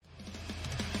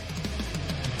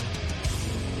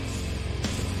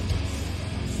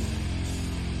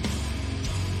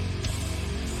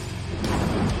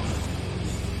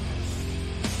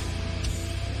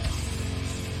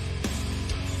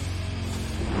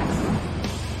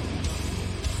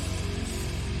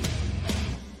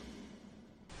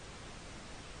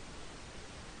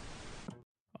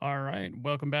right.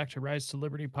 Welcome back to Rise to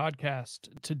Liberty podcast.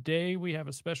 Today we have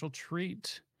a special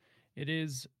treat. It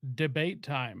is debate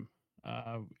time.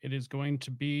 It is going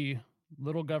to be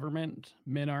little government,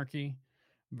 Minarchy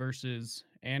versus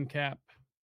ANCAP,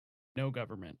 no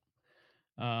government.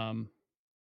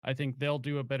 I think they'll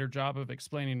do a better job of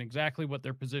explaining exactly what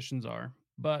their positions are.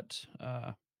 But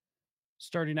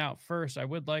starting out first, I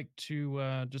would like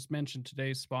to just mention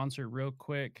today's sponsor real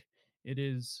quick. It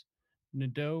is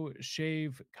Nadeau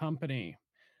Shave Company.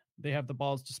 They have the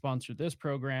balls to sponsor this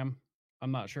program.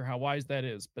 I'm not sure how wise that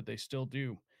is, but they still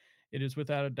do. It is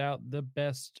without a doubt the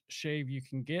best shave you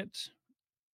can get.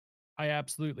 I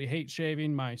absolutely hate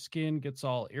shaving. My skin gets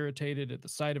all irritated at the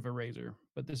sight of a razor,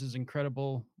 but this is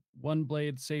incredible. One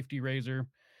blade safety razor.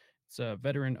 It's a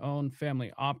veteran owned,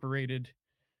 family operated,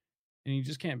 and you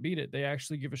just can't beat it. They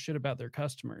actually give a shit about their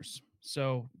customers.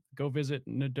 So go visit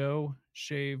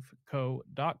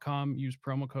NadeauShaveCo.com. Use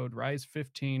promo code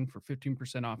RISE15 for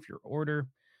 15% off your order.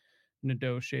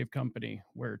 Nadeau Shave Company,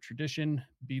 where tradition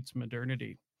beats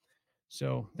modernity.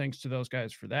 So thanks to those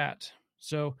guys for that.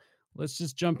 So let's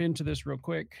just jump into this real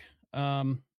quick.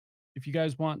 If you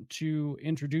guys want to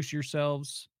introduce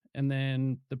yourselves and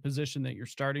then the position that you're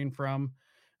starting from,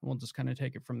 and we'll just kind of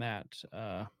take it from that.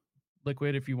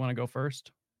 Liquid, if you want to go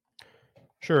first.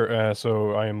 Sure.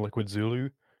 So I am Liquid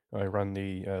Zulu. I run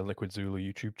the Liquid Zulu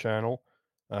YouTube channel,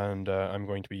 and I'm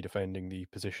going to be defending the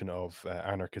position of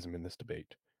anarchism in this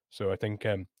debate. So I think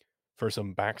for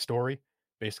some backstory,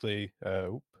 basically,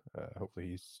 hopefully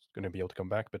he's going to be able to come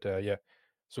back. But yeah,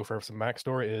 so for some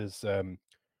backstory is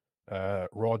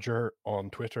Roger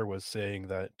on Twitter was saying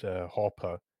that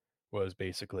Hoppe was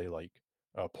basically like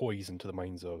poison to the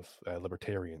minds of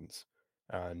libertarians,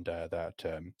 and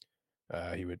that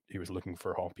he was looking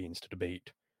for Hoppians to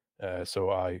debate. So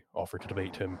I offered to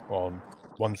debate him on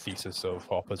one thesis of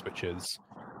Hoppe's, which is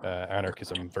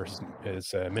anarchism versus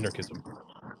minarchism.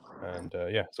 And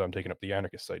yeah, so I'm taking up the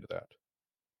anarchist side of that.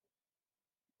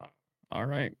 All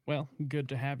right. Well, good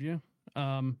to have you.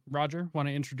 Roger, want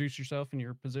to introduce yourself and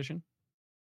your position?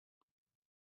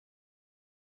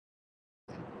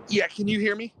 Yeah, can you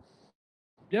hear me?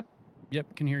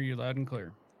 Yep, can hear you loud and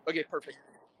clear. Okay, perfect.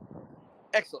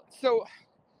 Excellent. So,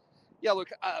 yeah, look,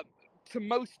 to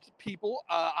most people,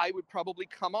 I would probably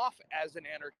come off as an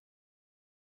anarchist.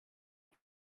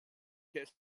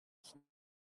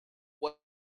 What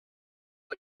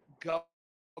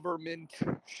government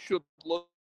should look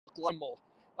like.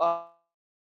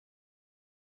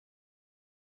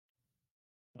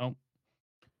 Oh.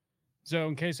 So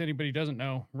in case anybody doesn't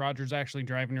know, Roger's actually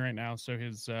driving right now, so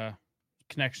his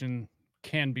connection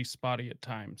can be spotty at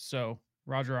times. So,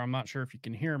 Roger, I'm not sure if you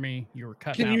can hear me. You were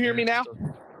cutting out. Can you hear me now?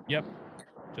 Yep.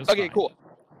 Okay, cool.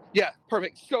 Yeah,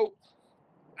 perfect. So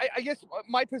I guess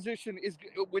my position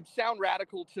would sound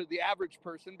radical to the average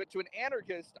person, but to an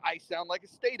anarchist, I sound like a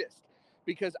statist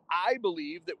because I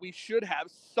believe that we should have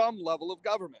some level of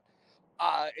government.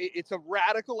 It's a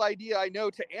radical idea, I know,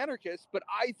 to anarchists, but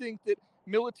I think that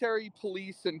military,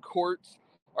 police, and courts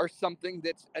are something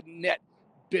that's a net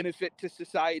benefit to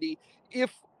society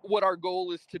if what our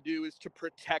goal is to do is to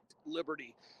protect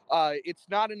liberty. It's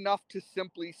not enough to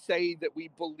simply say that we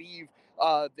believe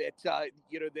that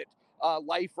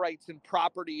life rights and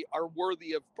property are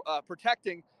worthy of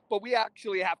protecting, but we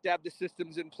actually have to have the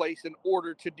systems in place in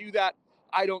order to do that.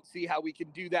 I don't see how we can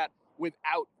do that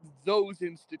without those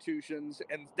institutions,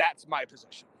 and that's my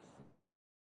position.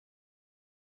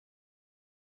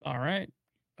 All right.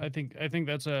 I think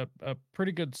that's a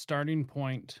pretty good starting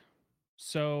point.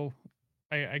 So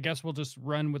I guess we'll just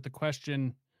run with the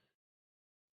question,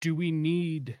 do we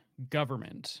need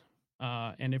government?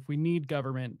 And if we need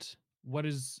government, what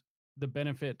is the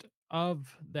benefit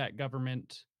of that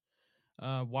government?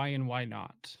 Why and why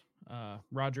not?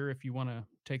 Roger, if you want to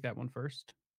take that one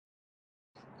first.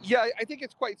 Yeah, I think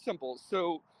it's quite simple.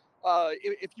 So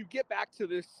if you get back to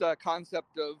this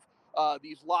concept of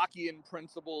these Lockean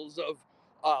principles of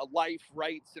life,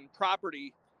 rights, and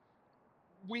property,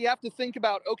 we have to think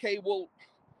about, okay, well,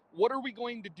 what are we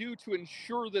going to do to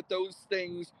ensure that those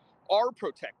things are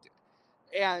protected?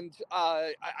 And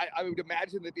I would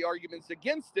imagine that the arguments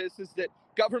against this is that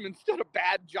government's done a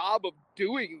bad job of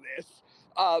doing this.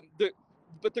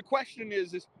 But the question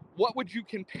is what would you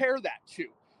compare that to?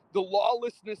 The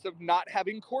lawlessness of not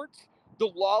having courts, the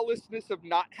lawlessness of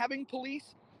not having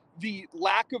police, the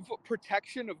lack of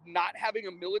protection of not having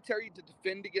a military to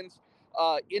defend against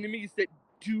enemies that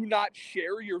do not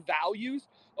share your values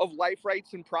of life,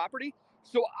 rights, and property.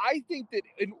 So I think that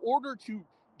in order to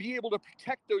be able to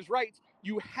protect those rights,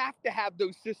 you have to have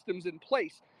those systems in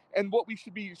place. And what we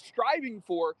should be striving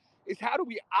for is how do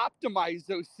we optimize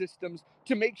those systems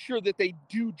to make sure that they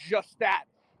do just that?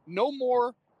 No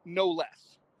more, no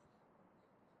less.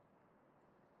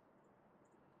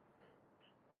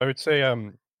 I would say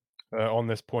on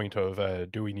this point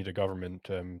of do we need a government?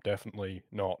 Definitely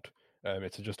not.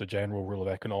 It's just a general rule of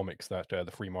economics that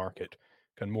the free market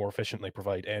can more efficiently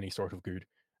provide any sort of good.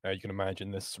 You can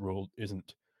imagine this rule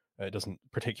isn't it doesn't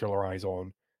particularize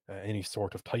on any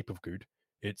sort of type of good.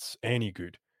 It's any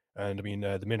good. And I mean,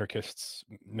 the minarchists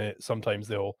sometimes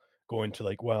they'll go into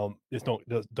like, well, it's not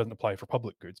doesn't apply for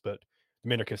public goods, but the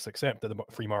minarchists accept that the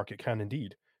free market can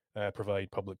indeed provide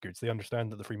public goods. They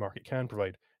understand that the free market can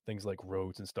provide things like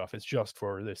roads and stuff. It's just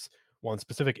for this one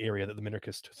specific area that the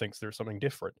minarchist thinks there's something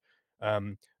different.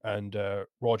 And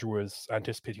Roger was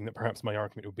anticipating that perhaps my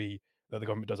argument would be that the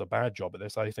government does a bad job at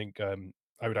this. I think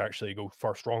I would actually go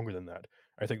far stronger than that.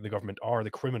 I think the government are the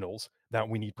criminals that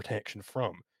we need protection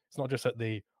from. It's not just that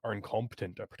they are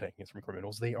incompetent at protecting us from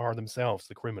criminals; they are themselves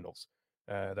the criminals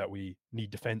that we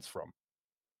need defense from.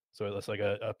 So it's like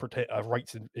a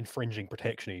rights infringing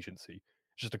protection agency.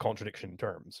 It's just a contradiction in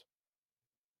terms.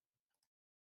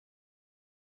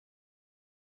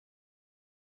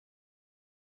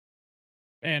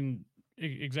 And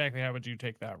exactly how would you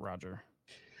take that, Roger?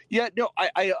 Yeah, no,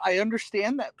 I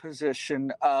understand that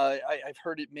position. I've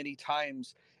heard it many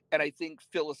times, and I think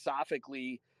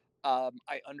philosophically, I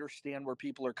understand where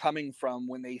people are coming from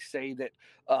when they say that,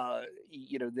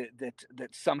 that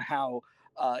somehow,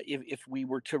 if we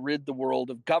were to rid the world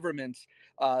of governments,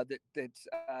 that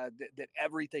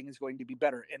everything is going to be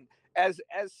better. And as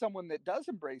someone that does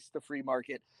embrace the free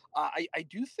market, I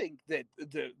do think that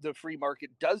the free market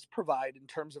does provide in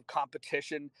terms of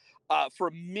competition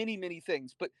for many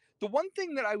things. But the one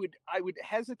thing that I would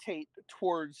hesitate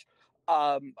towards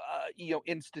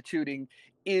instituting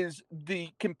is the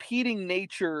competing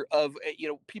nature of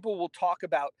people will talk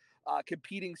about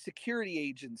competing security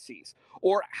agencies,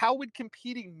 or how would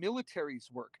competing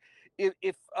militaries work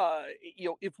if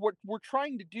what we're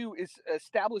trying to do is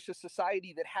establish a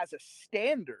society that has a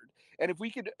standard, and if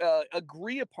we could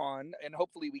agree upon, and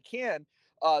hopefully we can,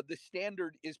 the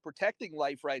standard is protecting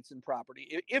life, rights, and property.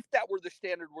 If that were the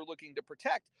standard we're looking to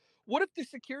protect, what if the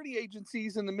security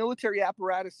agencies and the military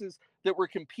apparatuses that were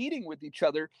competing with each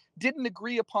other didn't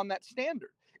agree upon that standard?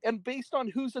 And based on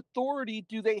whose authority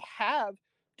do they have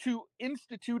to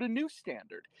institute a new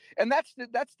standard? And that's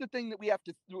the thing that we have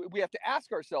to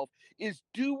ask ourselves is,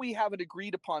 do we have an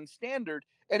agreed upon standard?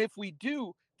 And if we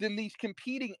do, then these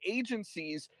competing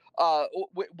agencies,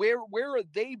 where are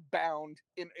they bound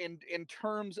in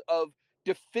terms of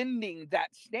defending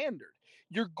that standard?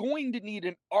 You're going to need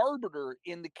an arbiter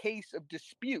in the case of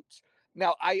disputes.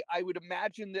 Now, I would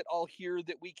imagine that I'll hear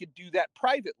that we could do that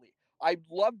privately. I'd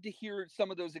love to hear some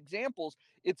of those examples.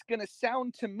 It's going to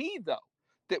sound to me, though,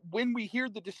 that when we hear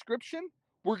the description,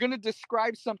 we're going to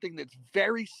describe something that's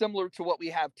very similar to what we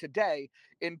have today,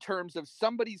 in terms of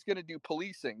somebody's going to do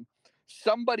policing,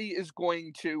 somebody is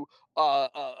going to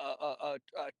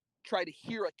try to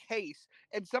hear a case,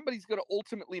 and somebody's going to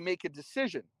ultimately make a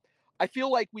decision. I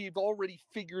feel like we've already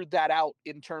figured that out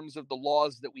in terms of the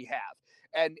laws that we have.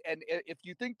 And if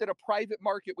you think that a private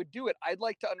market would do it, I'd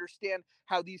like to understand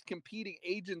how these competing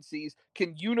agencies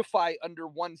can unify under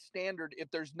one standard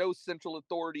if there's no central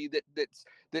authority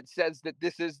that says that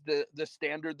this is the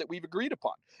standard that we've agreed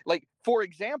upon. Like, for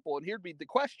example, and here'd be the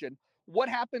question: what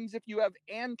happens if you have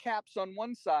ANCAPs on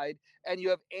one side and you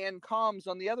have ANCOMs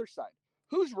on the other side?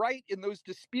 Who's right in those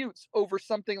disputes over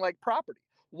something like property?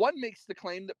 One makes the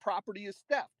claim that property is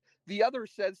theft. The other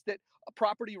says that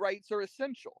property rights are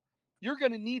essential. You're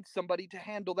going to need somebody to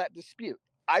handle that dispute.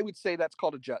 I would say that's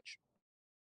called a judge.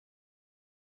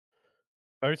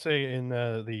 I would say in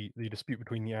the dispute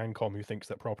between the ANCOM who thinks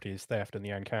that property is theft and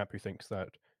the ANCAP who thinks that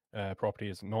property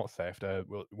is not theft,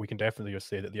 well, we can definitely just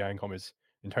say that the ANCOM is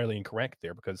entirely incorrect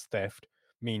there, because theft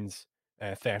means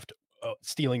theft,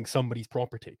 stealing somebody's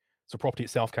property. So property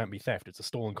itself can't be theft; it's a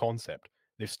stolen concept.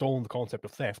 They've stolen the concept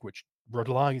of theft, which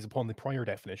relies upon the prior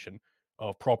definition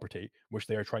of property, which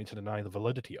they are trying to deny the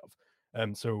validity of.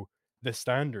 So the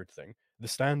standard thing, the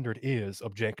standard is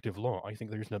objective law. I think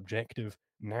there's an objective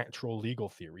natural legal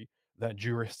theory that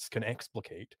jurists can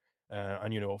explicate.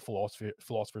 And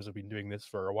philosophers have been doing this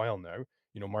for a while now.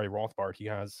 Murray Rothbard,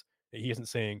 he isn't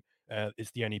saying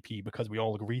it's the NEP because we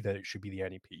all agree that it should be the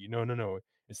NEP. No, no, no.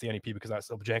 It's the NEP because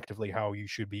that's objectively how you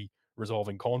should be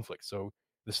resolving conflict. So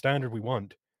the standard we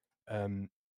want um,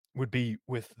 would be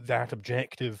with that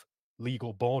objective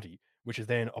legal body, which is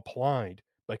then applied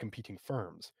by competing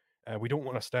firms. We don't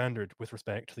want a standard with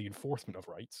respect to the enforcement of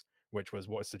rights, which was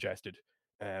what is suggested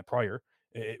prior.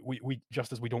 We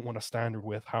just as we don't want a standard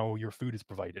with how your food is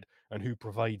provided and who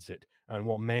provides it and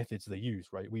what methods they use,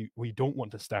 right? We don't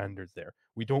want a standard there.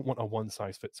 We don't want a one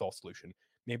size fits all solution.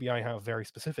 Maybe I have very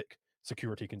specific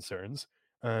security concerns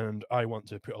and I want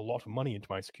to put a lot of money into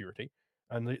my security,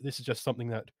 and this is just something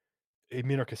that a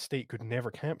minarchist state could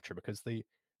never capture because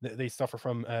they suffer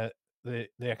from the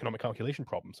economic calculation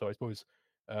problem. So I suppose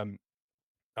um,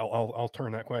 I'll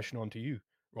turn that question on to you,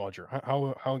 Roger.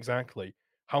 How exactly,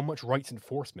 how much rights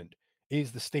enforcement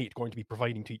is the state going to be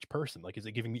providing to each person? Like, is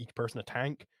it giving each person a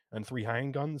tank and 3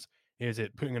 handguns? Is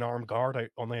it putting an armed guard out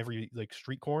on every like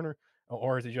street corner,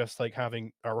 or is it just like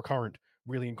having a recurrent,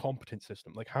 really incompetent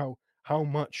system? Like, how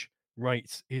much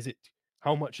rights is it?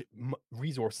 How much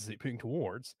resources is it putting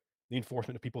towards the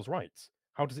enforcement of people's rights?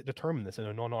 How does it determine this in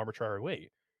a non-arbitrary way?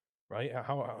 Right?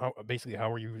 How basically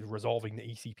how are you resolving the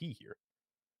ECP here?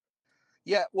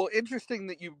 Yeah, well, interesting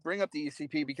that you bring up the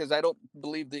ECP because I don't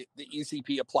believe the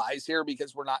ECP applies here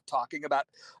because we're not talking about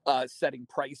setting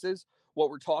prices. What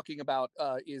we're talking about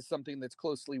is something that's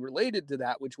closely related to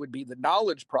that, which would be the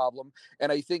knowledge problem.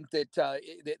 And I think that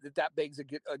that begs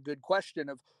a good question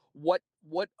of what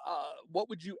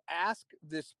would you ask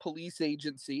this police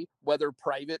agency, whether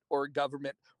private or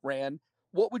government ran,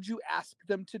 what would you ask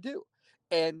them to do?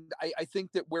 And I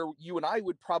think that where you and I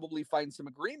would probably find some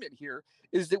agreement here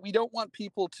is that we don't want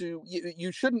people to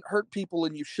you shouldn't hurt people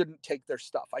and you shouldn't take their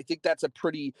stuff. I think that's a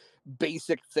pretty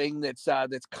basic thing that's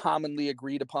commonly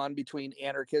agreed upon between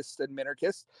anarchists and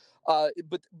minarchists.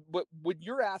 But when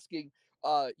you're asking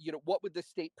what would the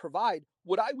state provide,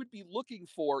 what I would be looking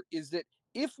for is that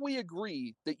if we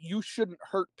agree that you shouldn't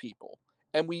hurt people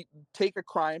and we take a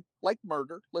crime like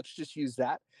murder, let's just use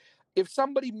that. If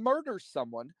somebody murders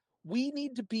someone, we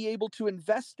need to be able to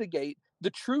investigate the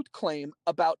truth claim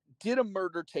about did a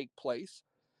murder take place.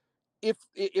 If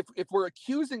we're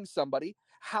accusing somebody,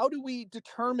 how do we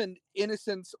determine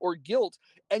innocence or guilt?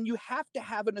 And you have to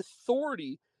have an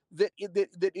authority that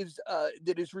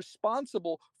is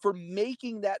responsible for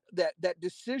making that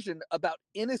decision about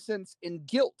innocence and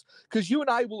guilt. Because you and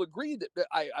I will agree that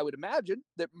I would imagine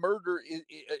that murder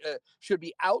should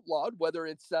be outlawed, whether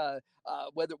it's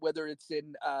whether it's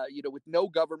in with no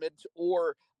government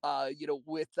or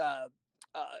with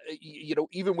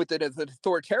even within an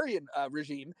authoritarian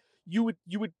regime. You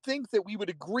would think that we would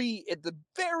agree at the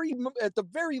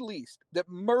very least that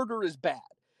murder is bad.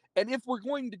 And if we're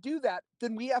going to do that,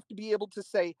 then we have to be able to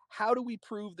say, how do we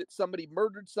prove that somebody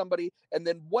murdered somebody? And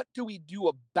then what do we do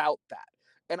about that?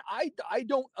 And I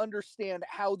don't understand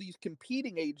how these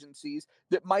competing agencies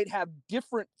that might have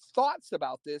different thoughts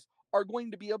about this are going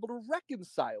to be able to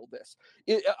reconcile this.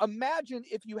 Imagine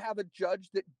if you have a judge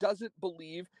that doesn't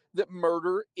believe that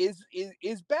murder is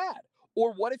bad.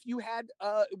 Or what if you had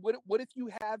what if you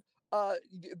have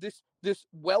this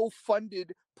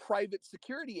well-funded private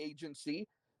security agency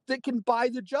that can buy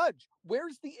the judge?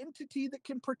 Where's the entity that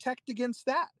can protect against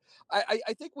that?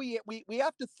 I think we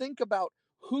have to think about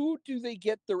who do they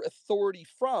get their authority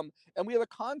from, and we have a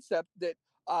concept that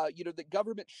that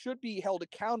government should be held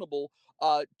accountable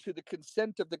to the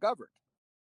consent of the governed.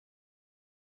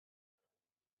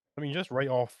 I mean, just right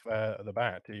off the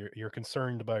bat, you're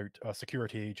concerned about a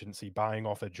security agency buying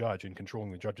off a judge and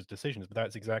controlling the judge's decisions, but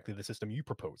that's exactly the system you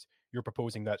propose. You're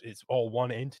proposing that it's all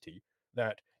one entity,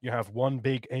 that you have one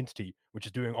big entity which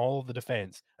is doing all of the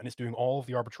defense and it's doing all of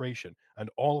the arbitration, and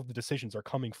all of the decisions are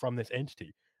coming from this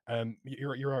entity.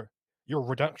 Your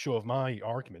reduction of my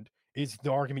argument is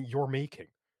the argument you're making,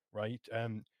 right?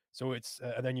 So it's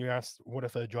and then you ask, what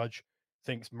if a judge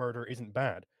thinks murder isn't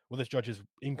bad? Well, this judge is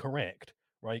incorrect,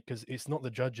 right? Because it's not the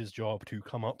judge's job to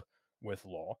come up with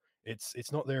law.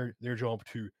 It's not their job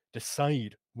to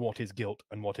decide what is guilt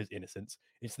and what is innocence.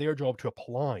 It's their job to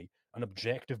apply an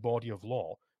objective body of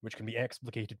law which can be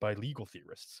explicated by legal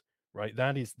theorists, right?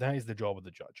 That is the job of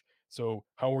the judge. So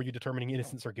how are you determining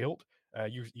innocence or guilt?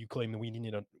 You claim that we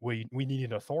need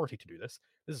an authority to do this.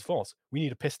 This is false. We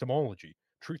need epistemology.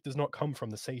 Truth does not come from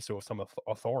the say so of some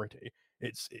authority.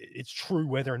 It's true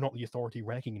whether or not the authority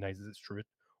recognizes its truth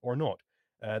or not.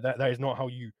 That is not how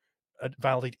you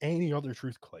validate any other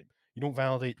truth claim. You don't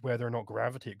validate whether or not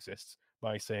gravity exists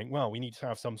by saying, well, we need to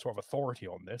have some sort of authority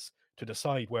on this to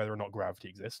decide whether or not gravity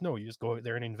exists. No, you just go out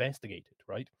there and investigate it,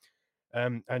 right?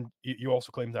 And you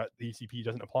also claim that the ECP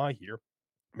doesn't apply here,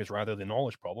 is rather the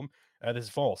knowledge problem. This is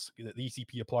false. The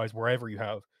ECP applies wherever you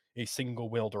have a single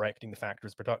will directing the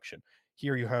factors production.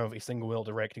 Here you have a single will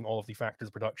directing all of the factors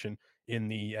production in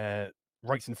the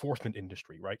rights enforcement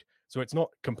industry, right? So it's not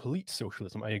complete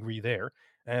socialism, I agree there,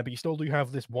 but you still do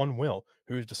have this one will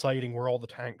who is deciding where all the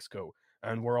tanks go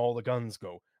and where all the guns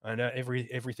go and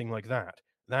everything like that.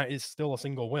 that is still a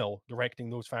single will directing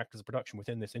those factors of production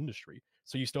within this industry.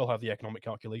 So you still have the economic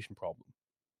calculation problem.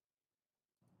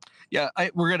 Yeah,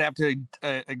 we're going to have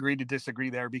to agree to disagree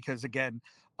there because, again,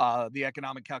 the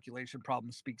economic calculation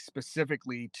problem speaks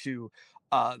specifically to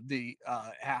how the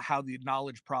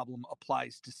knowledge problem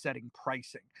applies to setting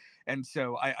pricing, and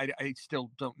so I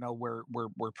still don't know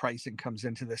where pricing comes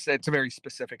into this. It's a very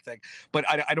specific thing, but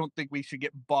I don't think we should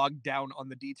get bogged down on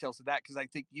the details of that because I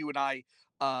think you and I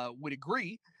would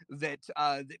agree that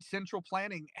central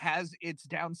planning has its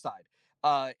downside.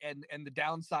 And the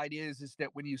downside is that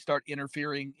when you start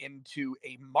interfering into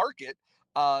a market,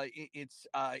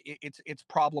 it's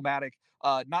problematic,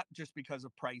 not just because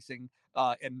of pricing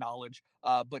and knowledge,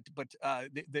 but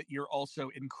that you're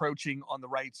also encroaching on the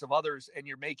rights of others, and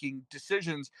you're making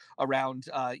decisions around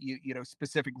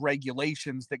specific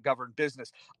regulations that govern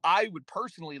business. I would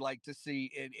personally like to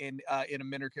see in a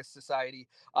minarchist society,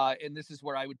 and this is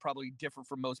where I would probably differ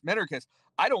from most minarchists.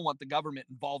 I don't want the government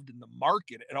involved in the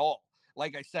market at all.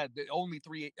 Like I said, the only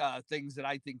three things that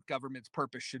I think government's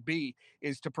purpose should be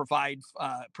is to provide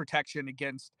protection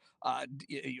against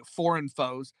foreign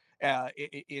foes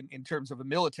in terms of a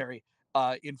military,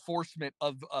 enforcement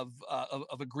of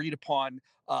agreed upon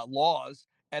laws,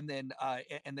 and then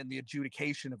the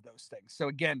adjudication of those things. So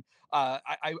again,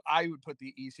 I would put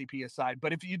the ECP aside.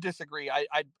 But if you disagree, I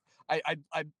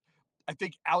I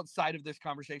think outside of this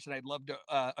conversation, I'd love to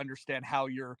understand how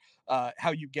you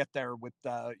get there with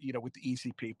with the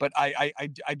ECP. But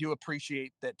I do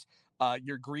appreciate that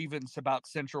your grievance about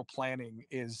central planning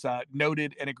is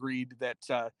noted and agreed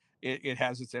that it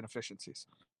has its inefficiencies.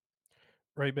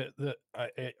 Right, but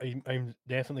I'm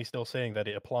definitely still saying that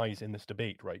it applies in this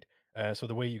debate, right? So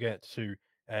the way you get to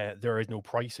there is no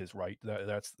prices, right?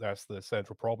 That's the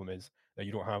central problem is that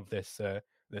you don't have this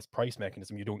price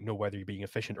mechanism. You don't know whether you're being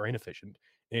efficient or inefficient,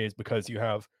 is because you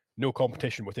have no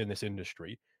competition within this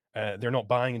industry. They're not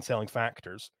buying and selling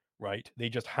factors, right? They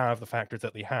just have the factors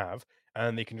that they have,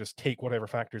 and they can just take whatever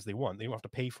factors they want. They don't have to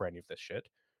pay for any of this shit,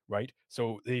 right?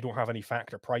 So they don't have any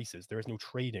factor prices. There is no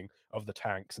trading of the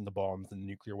tanks and the bombs and the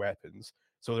nuclear weapons.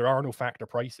 So there are no factor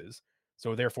prices.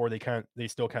 So therefore, they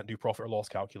still can't do profit or loss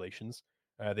calculations.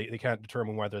 They can't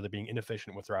determine whether they're being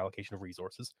inefficient with their allocation of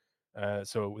resources.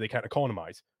 So they can't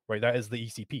economize, right? That is the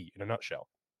ECP in a nutshell.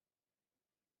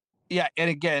 Yeah, and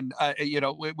again,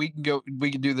 we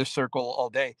can do this circle all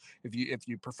day if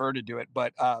you prefer to do it,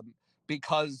 but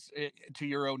because to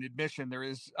your own admission, there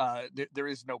is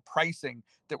no pricing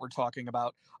that we're talking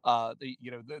about.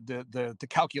 The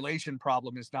calculation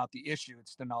problem is not the issue;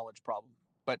 it's the knowledge problem.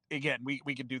 But again,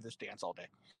 we can do this dance all day.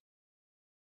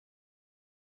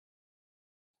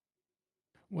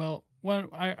 Well,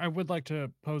 I would like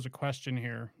to pose a question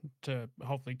here to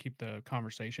hopefully keep the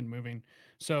conversation moving.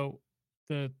 So,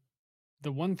 the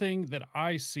the one thing that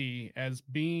I see as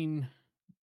being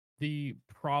the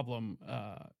problem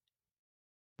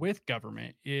with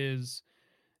government is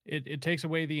it takes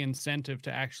away the incentive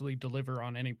to actually deliver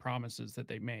on any promises that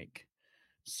they make.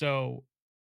 So,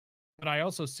 but I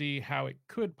also see how it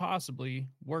could possibly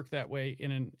work that way in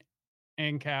an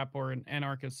ANCAP or an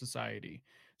anarchist society.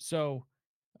 So,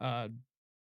 uh,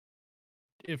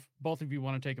 if both of you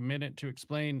want to take a minute to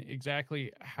explain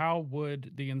exactly how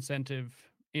would the incentive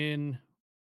in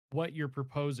what you're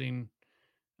proposing,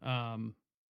 um,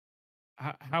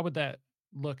 how would that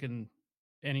look in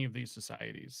any of these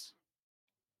societies?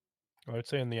 I would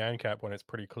say in the ANCAP one, it's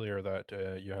pretty clear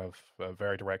that you have a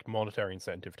very direct monetary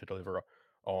incentive to deliver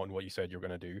on what you said you're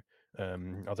going to do.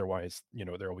 Otherwise,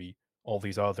 there will be all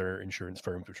these other insurance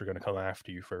firms which are going to come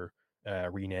after you for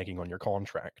reneging on your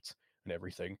contracts and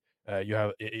everything. You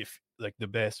have if like the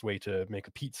best way to make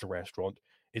a pizza restaurant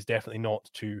is definitely not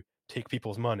to take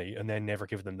people's money and then never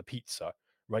give them the pizza,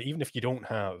 right? Even if you don't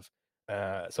have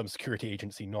some security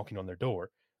agency knocking on their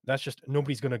door, that's just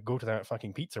nobody's going to go to that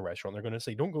fucking pizza restaurant. They're going to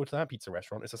say, "Don't go to that pizza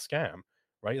restaurant. It's a scam."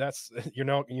 Right? That's you're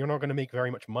not going to make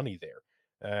very much money there.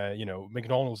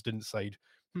 McDonald's didn't decide,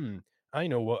 "Hmm, I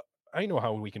know what I know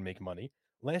how we can make money.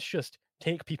 Let's just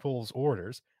take people's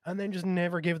orders and then just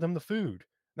never give them the food.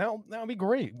 That'll be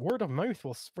great. Word of mouth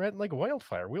will spread like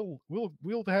wildfire. We'll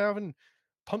be having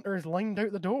punters lined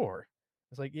out the door."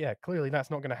 It's like, yeah, clearly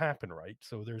that's not going to happen, right?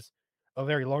 So there's a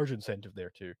very large incentive there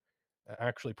too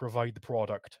actually provide the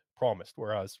product promised.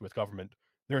 Whereas with government,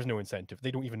 there's no incentive.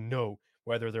 They don't even know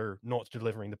whether they're not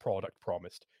delivering the product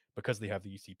promised because they have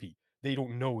the ECP. They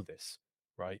don't know this,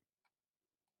 right?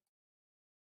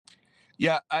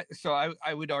 Yeah, so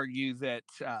I would argue that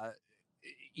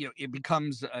it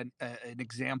becomes an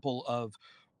example of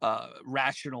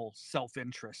rational self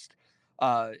interest.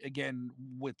 Again,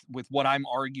 with what I'm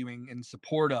arguing in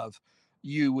support of,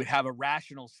 you would have a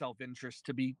rational self-interest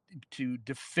to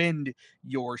defend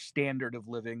your standard of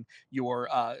living, your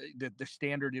the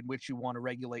standard in which you want to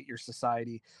regulate your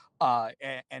society,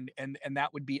 and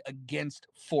that would be against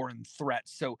foreign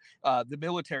threats. So the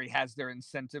military has their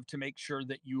incentive to make sure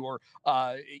that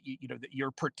that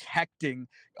you're protecting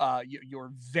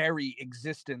your very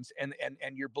existence and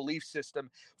your belief system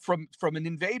from an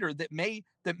invader that may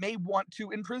want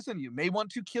to imprison you, may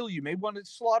want to kill you, may want to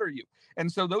slaughter you.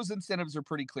 And so those incentives are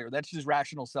pretty clear. That's just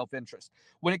rational self-interest.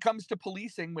 When it comes to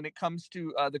policing, when it comes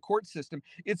to the court system,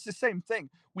 it's the same thing.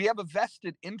 We have a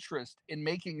vested interest in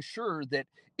making sure that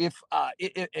if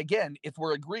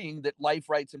we're agreeing that life,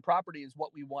 rights, and property is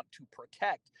what we want to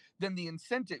protect, then the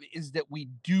incentive is that we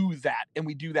do that and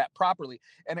we do that properly.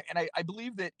 And I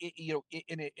believe that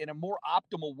in a more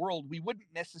optimal world, we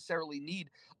wouldn't necessarily need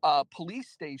police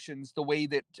stations the way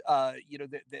that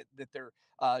that they're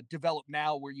developed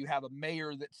now, where you have a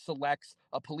mayor that selects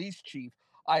a police chief.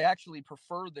 I actually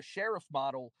prefer the sheriff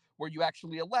model, where you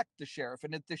actually elect the sheriff.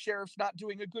 And if the sheriff's not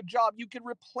doing a good job, you can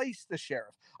replace the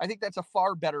sheriff. I think that's a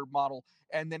far better model.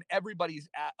 And then everybody's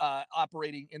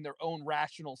operating in their own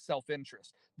rational self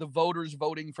interest. The voters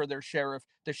voting for their sheriff,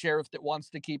 the sheriff that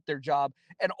wants to keep their job,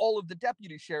 and all of the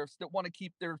deputy sheriffs that want to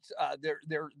keep their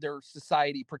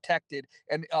society protected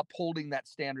and upholding that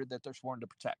standard that they're sworn to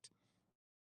protect.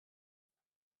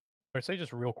 I'd say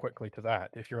just real quickly to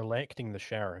that, if you're electing the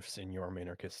sheriffs in your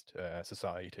minarchist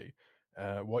society,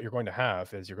 what you're going to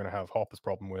have is you're going to have Hoppe's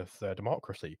problem with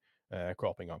democracy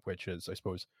cropping up, which is, I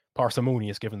suppose,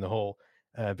 parsimonious given the whole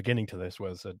beginning to this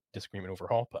was a disagreement over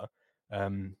Hoppe.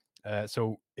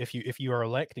 So if you are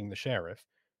electing the sheriff,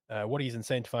 what he's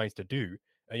incentivized to do,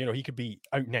 he could be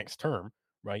out next term,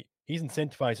 right? He's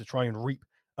incentivized to try and reap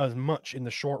as much in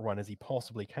the short run as he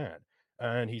possibly can,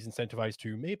 and he's incentivized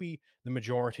to maybe the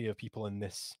majority of people in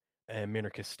this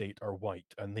minarchist state are white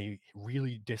and they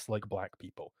really dislike black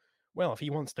people. Well, if he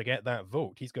wants to get that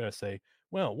vote, he's going to say,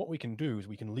 well, what we can do is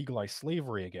we can legalize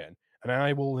slavery again, and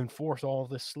I will enforce all of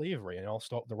this slavery and I'll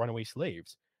stop the runaway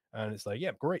slaves. And it's like,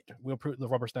 yeah, great. We'll put the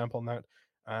rubber stamp on that.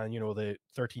 And, the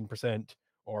 13%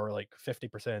 or like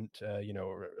 50%,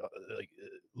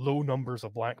 low numbers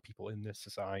of black people in this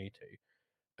society,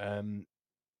 um,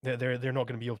 they're not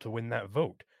going to be able to win that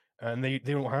vote, and they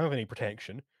don't have any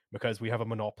protection because we have a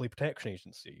monopoly protection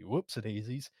agency. Whoops, a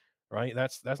daisies, right?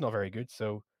 That's not very good.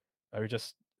 So I would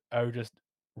just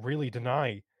really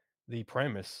deny the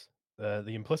premise, the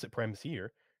implicit premise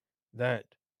here, that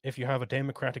if you have a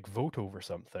democratic vote over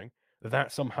something,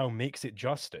 that somehow makes it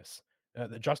justice.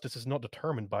 That justice is not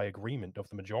determined by agreement of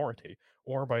the majority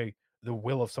or by the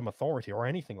will of some authority or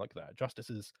anything like that.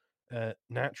 Justice is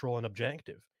natural and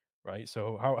objective, right?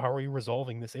 So how are you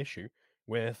resolving this issue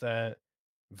with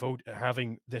vote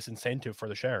having this incentive for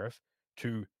the sheriff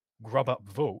to grub up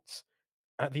votes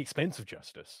at the expense of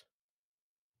justice?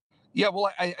 Yeah,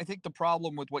 well, I think the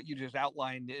problem with what you just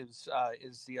outlined is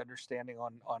the understanding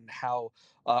on how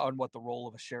on what the role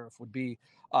of a sheriff would be.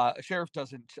 A sheriff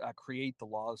doesn't create the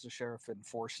laws; a sheriff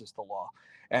enforces the law,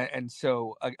 and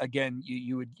so again,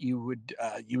 you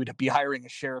would be hiring a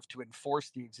sheriff to enforce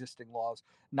the existing laws,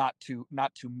 not to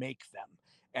make them.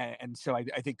 And so I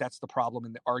think that's the problem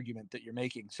in the argument that you're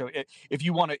making. So if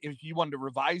you wanted to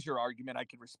revise your argument, I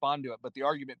could respond to it. But the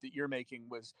argument that you're making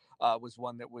was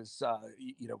one that was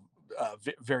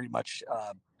very much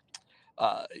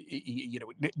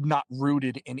not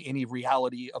rooted in any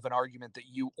reality of an argument that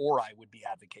you or I would be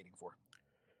advocating for.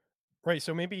 Right.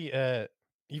 So maybe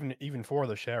even for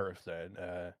the sheriff, then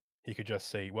he could just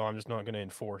say, "Well, I'm just not going to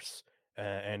enforce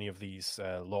any of these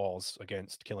laws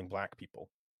against killing black people."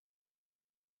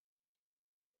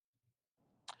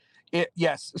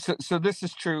 Yes, so this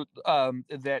is true,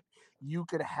 that you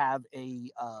could have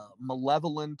a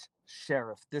malevolent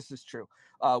sheriff. This is true.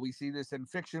 We see this in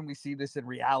fiction. We see this in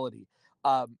reality.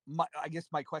 I guess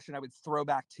my question I would throw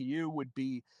back to you would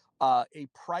be a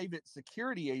private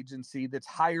security agency that's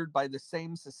hired by the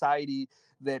same society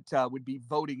that would be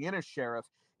voting in a sheriff.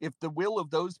 If the will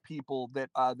of those people that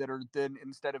are then,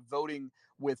 instead of voting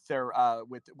with their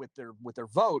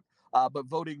vote, but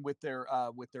voting with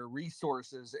their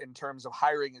resources in terms of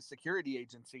hiring a security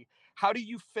agency. How do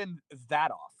you fend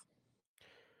that off?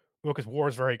 Well, because war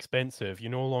is very expensive, you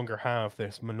no longer have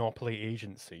this monopoly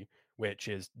agency which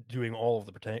is doing all of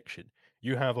the protection.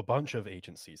 You have a bunch of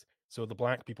agencies, so the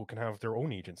black people can have their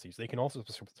own agencies. They can also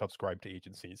subscribe to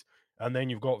agencies, and then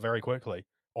you've got very quickly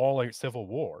all-out civil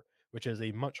war, which is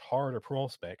a much harder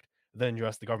prospect than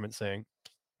just the government saying,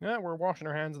 "Yeah, we're washing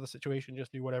our hands of the situation.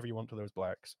 Just do whatever you want to those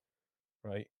blacks."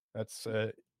 Right? That's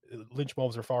lynch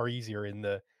mobs are far easier in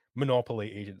the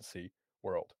monopoly agency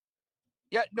world.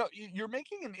 Yeah, no, you're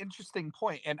making an interesting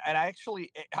point, and I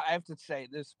actually I have to say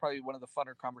this is probably one of the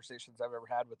funner conversations I've ever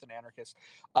had with an anarchist,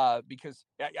 because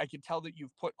I can tell that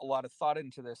you've put a lot of thought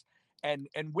into this, and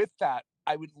with that,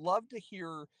 I would love to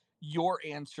hear your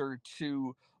answer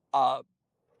to uh,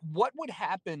 what would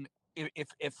happen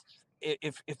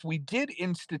if we did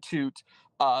institute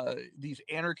these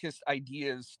anarchist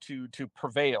ideas to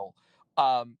prevail.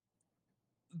 Um,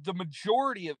 the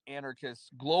majority of anarchists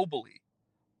globally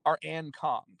are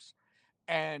ANCOMs,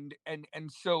 and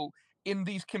so in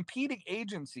these competing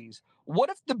agencies, what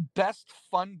if the best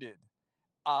funded,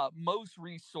 most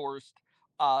resourced,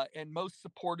 and most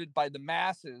supported by the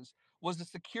masses was a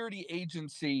security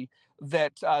agency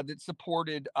that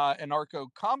supported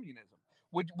anarcho-communism?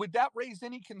 Would that raise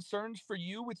any concerns for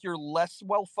you with your less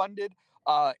well funded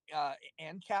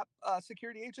ANCAP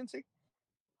security agency?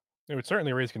 It would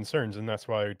certainly raise concerns, and that's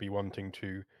why I would be wanting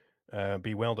to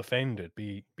be well defended,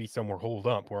 be somewhere holed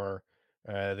up where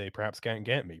they perhaps can't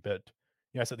get me. But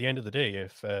yes, at the end of the day,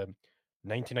 if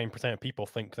 99% of people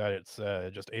think that it's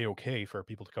just a okay for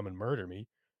people to come and murder me,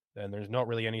 then there's not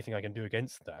really anything I can do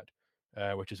against that.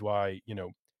 Which is why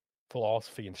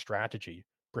philosophy and strategy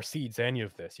precedes any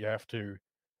of this. You have to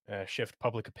shift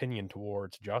public opinion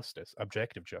towards justice,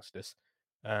 objective justice,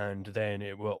 and then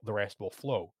the rest will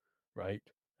flow, right?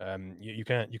 You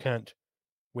can't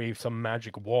wave some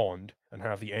magic wand and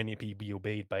have the NAP be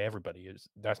obeyed by everybody.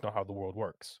 That's not how the world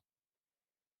works.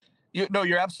 No,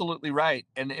 you're absolutely right.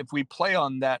 And if we play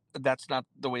on that, that's not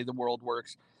the way the world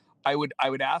works. I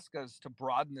would ask us to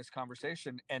broaden this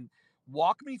conversation and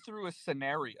walk me through a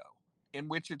scenario in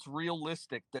which it's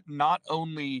realistic that not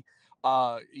only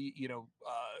the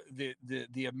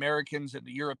Americans and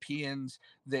the Europeans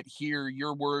that hear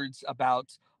your words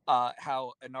about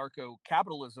how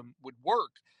anarcho-capitalism would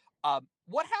work.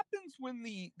 What happens when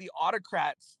the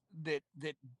autocrats that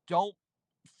don't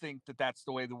think that that's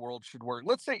the way the world should work?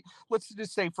 Let's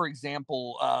just say, for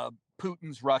example,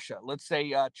 Putin's Russia. Let's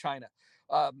say China,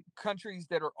 countries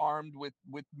that are armed with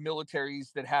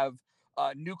militaries that have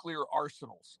nuclear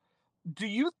arsenals. Do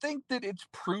you think that it's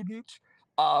prudent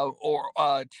or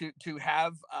to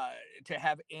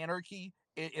have anarchy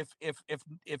if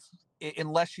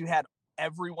unless you had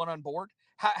everyone on board?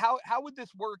 How would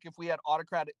this work if we had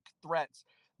autocratic threats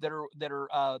that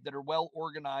are well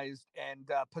organized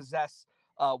and possess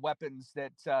weapons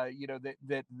that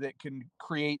can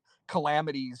create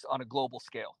calamities on a global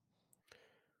scale?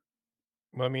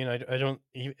 Well, I mean, I don't.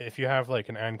 If you have like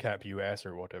an ANCAP US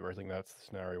or whatever, I think that's the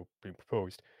scenario being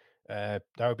proposed. That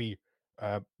would be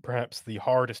perhaps the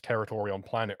hardest territory on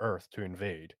planet Earth to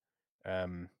invade.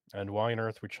 And why on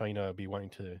earth would China be wanting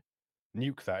to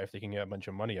nuke that if they can get a bunch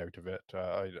of money out of it?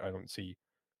 I don't see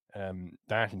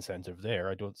that incentive there.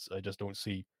 I just don't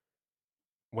see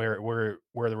where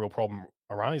the real problem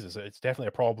arises. It's definitely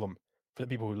a problem for the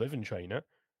people who live in China.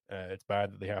 It's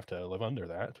bad that they have to live under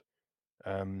that.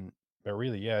 Um, but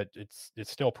really, yeah, it's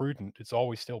still prudent. It's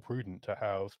always still prudent to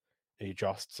have a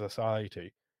just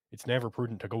society. It's never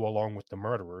prudent to go along with the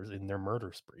murderers in their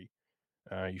murder spree.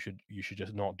 You should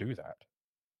just not do that.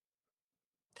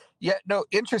 Yeah, no,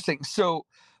 interesting. So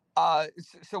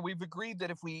we've agreed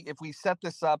that if we set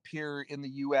this up here in the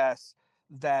U.S.,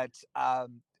 that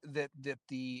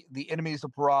the enemies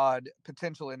abroad,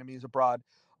 potential enemies abroad,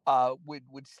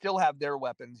 would still have their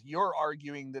weapons. You're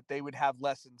arguing that they would have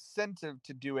less incentive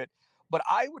to do it, but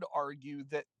I would argue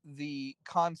that the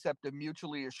concept of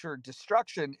mutually assured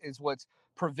destruction is what's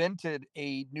prevented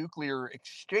a nuclear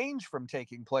exchange from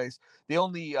taking place. The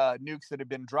only nukes that have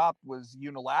been dropped was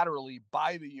unilaterally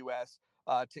by the U.S.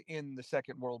 To end the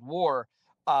Second World War.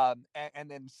 And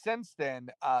then since then,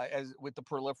 as with the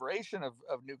proliferation of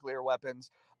nuclear weapons,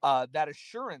 that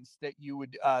assurance that you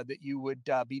would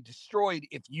be destroyed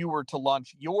if you were to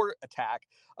launch your attack,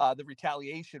 the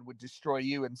retaliation would destroy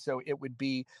you, and so it would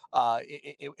be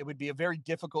a very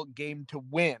difficult game to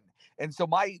win. And so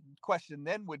my question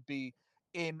then would be,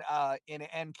 in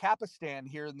Ancapistan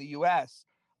here in the U.S.,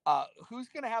 who's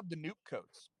going to have the nuke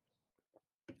codes?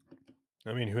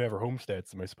 I mean, whoever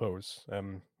homesteads them, I suppose.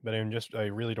 But I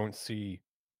really don't see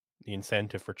the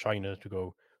incentive for China to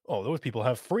go, oh, those people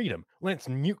have freedom. Let's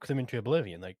nuke them into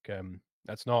oblivion. Like,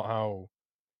 that's not how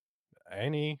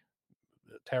any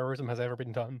terrorism has ever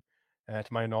been done, to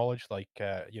my knowledge. Like,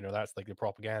 that's like the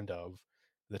propaganda of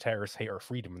the terrorists hate our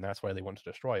freedom, and that's why they want to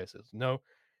destroy us. No,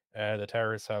 the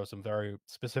terrorists have some very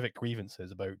specific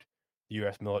grievances about the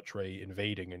U.S. military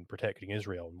invading and protecting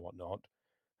Israel and whatnot,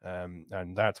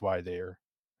 and that's why they're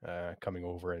coming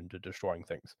over and destroying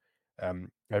things. I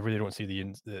really don't see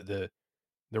the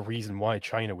reason why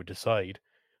China would decide,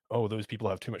 oh, those people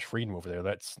have too much freedom over there.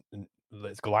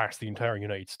 let's glass the entire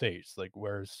United States. Like,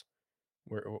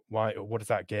 why? What does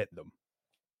that get them?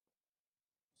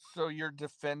 So your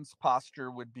defense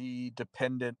posture would be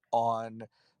dependent on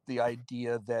the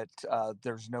idea that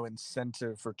there's no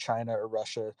incentive for China or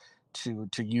Russia to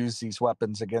use these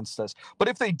weapons against us. But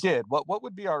if they did, what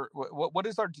would be our what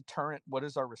is our deterrent? What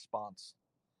is our response?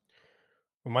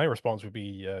 Well, my response would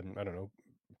be, I don't know,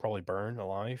 probably burn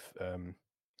alive.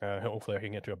 Hopefully, I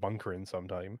can get to a bunker in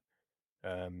sometime.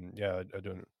 Yeah, I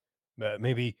don't.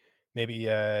 Maybe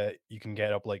you can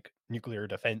get up like nuclear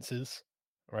defenses,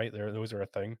 right? Those are a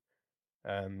thing.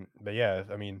 But yeah,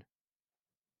 I mean,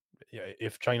 yeah,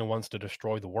 if China wants to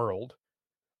destroy the world,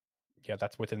 yeah,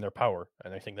 that's within their power,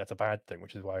 and I think that's a bad thing,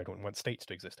 which is why I don't want states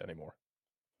to exist anymore.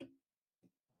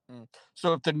 Mm.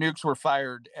 So if the nukes were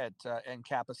fired at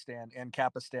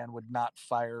Ancapistan would not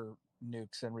fire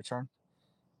nukes in return.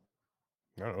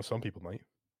 I don't know. Some people might.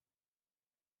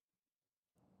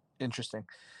 Interesting.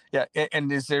 Yeah,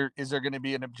 and is there going to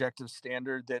be an objective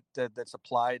standard that's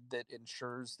applied that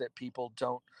ensures that people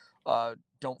don't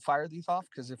fire these off?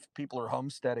 Because if people are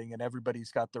homesteading and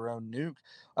everybody's got their own nuke,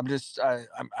 I'm just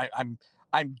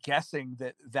I'm guessing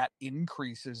that that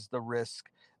increases the risk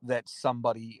that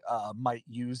somebody might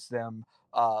use them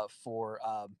for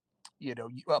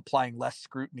applying less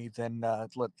scrutiny than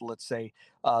let's say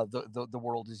the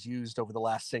world has used over the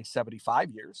last say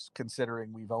 75 years,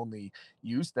 considering we've only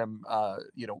used them.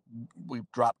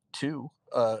 We've dropped two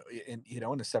in a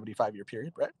 75-year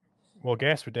period, right? Well,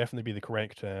 gas would definitely be the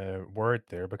correct word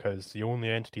there because the only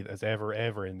entity that has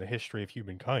ever in the history of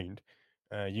humankind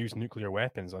used nuclear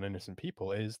weapons on innocent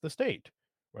people is the state,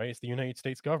 right? It's the United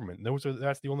States government.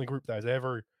 That's the only group that has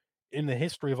ever, in the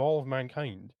history of all of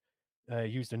mankind,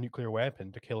 used a nuclear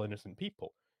weapon to kill innocent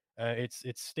people. It's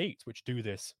states which do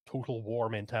this total war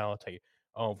mentality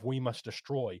of we must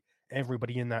destroy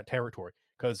everybody in that territory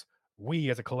because we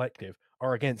as a collective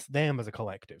are against them as a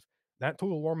collective. That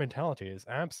total war mentality is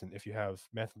absent if you have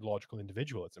methodological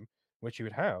individualism, which you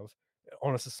would have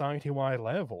on a society-wide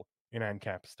level in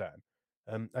Ancapistan.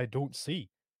 I don't see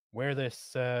where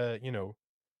this, total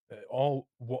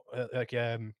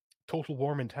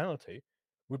war mentality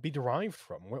would be derived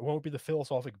from. What would be the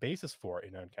philosophic basis for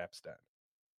it in Ancapistan?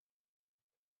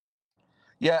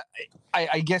 Yeah,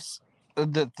 I guess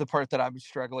the part that I'm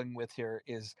struggling with here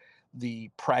is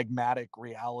the pragmatic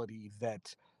reality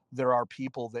that there are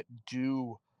people that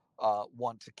do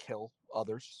want to kill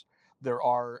others. There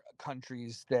are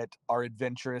countries that are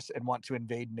adventurous and want to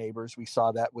invade neighbors. We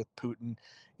saw that with Putin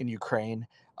in Ukraine.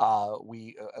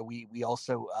 We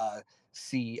also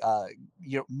see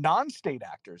non-state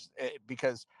actors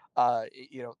because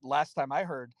last time I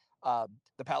heard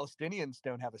the Palestinians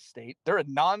don't have a state. They're a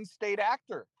non-state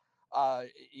actor,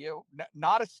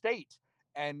 not a state,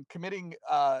 and committing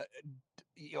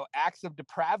acts of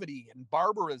depravity and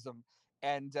barbarism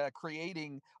and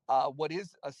creating what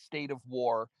is a state of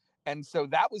war. And so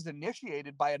that was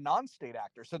initiated by a non-state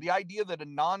actor. So the idea that a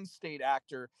non-state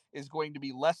actor is going to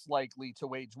be less likely to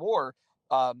wage war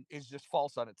is just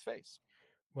false on its face.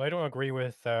 Well, I don't agree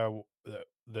with the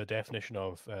definition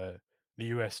of the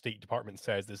U.S. State Department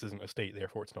says this isn't a state,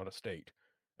 therefore it's not a state.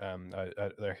 I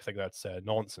think that's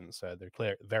nonsense. They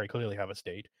very clearly have a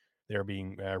state. They're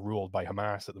being ruled by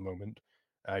Hamas at the moment.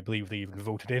 I believe they even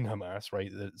voted in Hamas,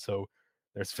 right? So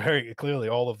there's very clearly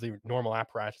all of the normal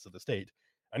apparatus of the state.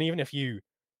 And even if you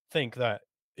think that,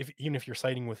 even if you're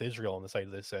siding with Israel on the side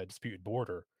of this disputed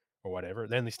border or whatever,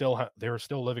 then they're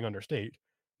still living under state,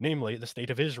 namely the state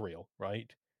of Israel, right?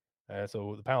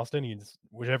 So the Palestinians,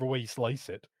 whichever way you slice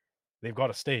it, they've got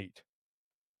a state.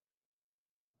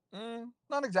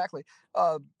 Not exactly.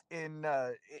 Uh, in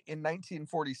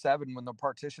 1947, when the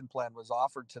partition plan was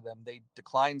offered to them, they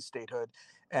declined statehood,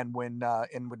 and when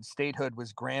statehood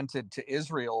was granted to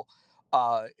Israel,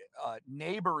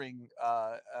 neighboring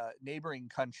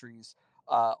countries.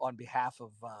 On behalf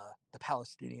of the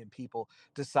Palestinian people,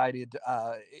 decided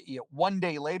one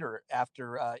day later,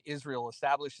 after Israel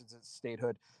establishes its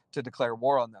statehood, to declare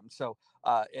war on them. So,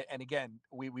 and again,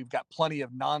 we've got plenty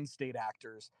of non-state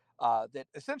actors that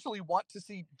essentially want to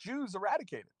see Jews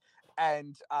eradicated.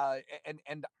 And I,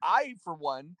 for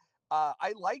one,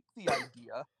 I like the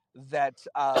idea that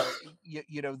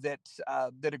that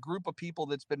a group of people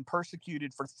that's been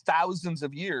persecuted for thousands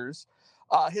of years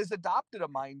has adopted a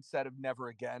mindset of never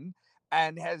again,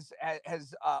 and has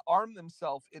armed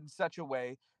themselves in such a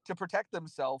way to protect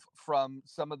themselves from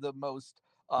some of the most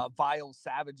vile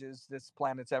savages this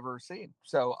planet's ever seen.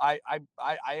 So I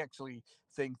actually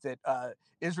think that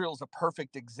Israel is a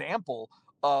perfect example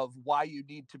of why you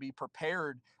need to be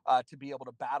prepared to be able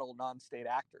to battle non-state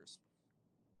actors.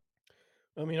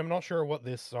 I mean, I'm not sure what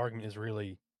this argument is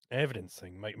really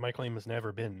evidencing. My claim has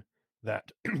never been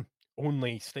that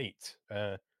only states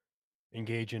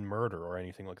engage in murder or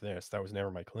anything like this. That was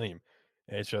never my claim.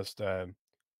 It's just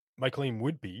my claim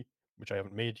would be, which I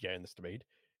haven't made yet in this debate,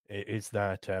 is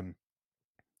that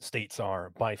states are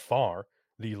by far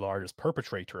the largest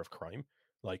perpetrator of crime,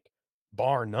 like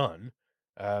bar none.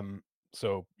 Um,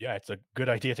 so yeah, it's a good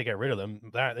idea to get rid of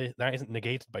them. That isn't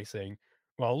negated by saying,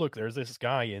 well, look, there's this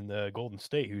guy in the Golden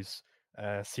State who's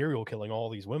serial killing all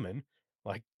these women.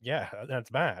 Like, yeah,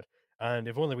 that's bad. And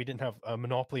if only we didn't have a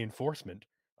monopoly enforcement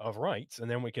of rights, and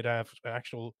then we could have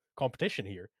actual competition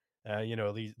here.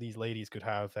 These ladies could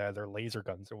have their laser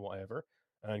guns or whatever,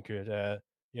 and could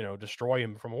destroy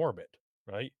him from orbit,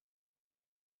 right?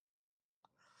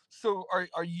 So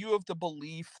are you of the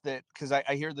belief that, because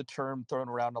I hear the term thrown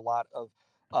around a lot of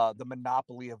the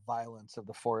monopoly of violence of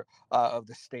of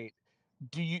the state.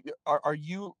 Do you are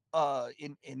you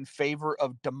in favor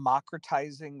of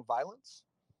democratizing violence?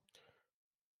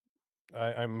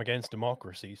 I'm against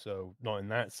democracy, so not in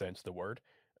that sense of the word.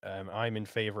 I'm in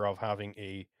favor of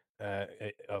having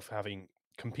of having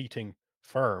competing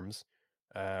firms,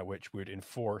 which would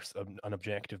enforce an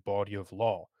objective body of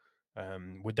law.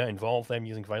 Would that involve them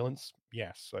using violence?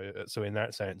 Yes. So in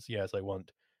that sense, yes, I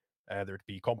want there to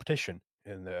be competition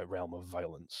in the realm of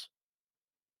violence.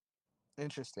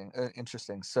 Interesting,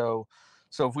 interesting. So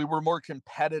if we were more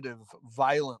competitive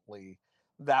violently,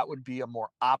 that would be a more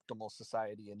optimal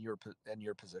society in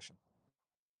your position.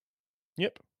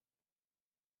 Yep.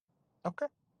 Okay,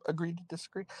 agreed to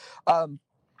disagree. Um,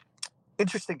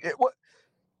 interesting.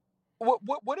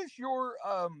 What is your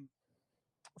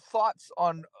thoughts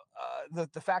on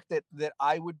the fact that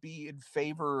I would be in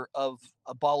favor of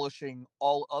abolishing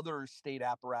all other state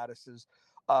apparatuses?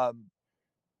 Um,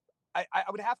 I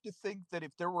would have to think that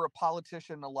if there were a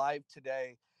politician alive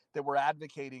today that were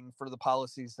advocating for the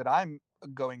policies that I'm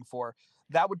going for,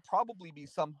 that would probably be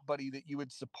somebody that you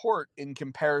would support in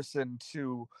comparison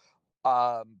to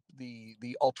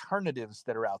the alternatives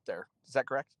that are out there. Is that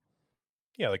correct?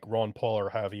 Yeah, like Ron Paul or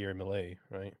Javier Milei,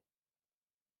 right?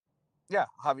 Yeah,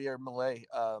 Javier Milei.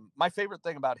 My favorite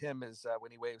thing about him is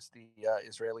when he waves the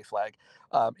Israeli flag.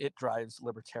 It drives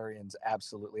libertarians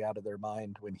absolutely out of their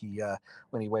mind when he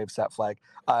waves that flag.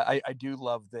 I do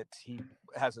love that he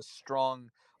has a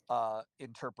strong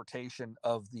interpretation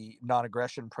of the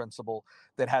non-aggression principle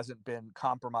that hasn't been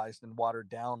compromised and watered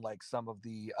down like some of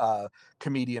the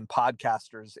comedian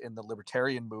podcasters in the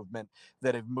libertarian movement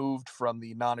that have moved from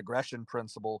the non-aggression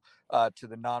principle to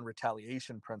the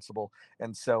non-retaliation principle.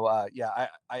 And so, yeah,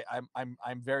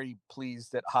 I'm very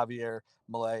pleased that Javier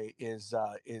Milei is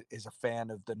a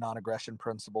fan of the non-aggression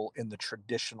principle in the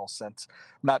traditional sense.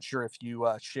 I'm not sure if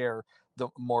you share the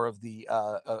more of the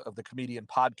comedian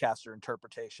podcaster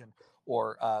interpretation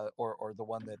or the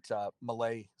one that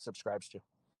Milei subscribes to.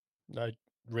 I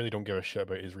really don't give a shit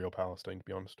about Israel Palestine, to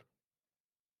be honest.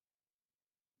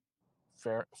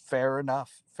 Fair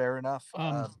enough. Fair enough.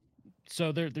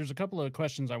 So there's a couple of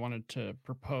questions I wanted to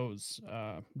propose,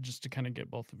 just to kind of get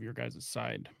both of your guys'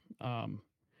 side. Um,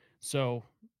 so,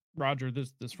 Roger,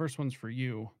 this first one's for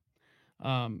you.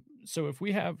 So if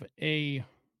we have a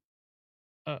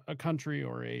country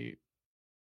or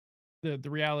the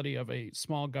reality of a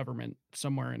small government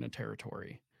somewhere in a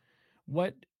territory,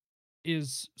 what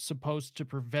is supposed to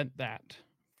prevent that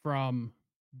from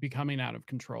becoming out of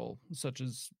control, such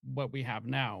as what we have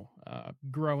now,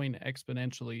 growing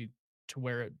exponentially to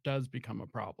where it does become a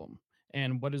problem?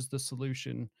 And what is the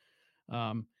solution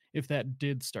if that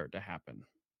did start to happen?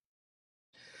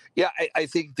 Yeah, I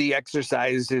think the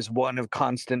exercise is one of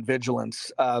constant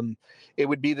vigilance. It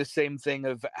would be the same thing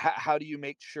of how do you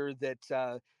make sure that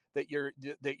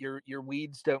your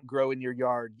weeds don't grow in your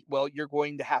yard? Well, you're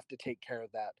going to have to take care of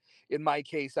that. In my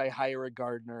case, I hire a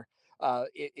gardener.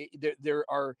 There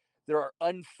are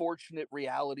unfortunate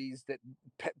realities that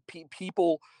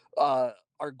people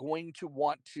are going to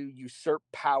want to usurp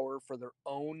power for their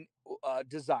own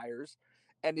desires,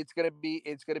 and it's going to be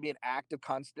an act of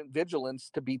constant vigilance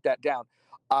to beat that down.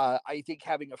 I think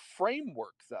having a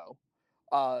framework though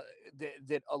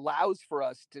that allows for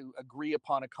us to agree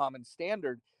upon a common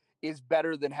standard is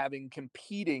better than having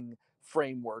competing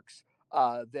frameworks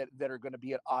that are going to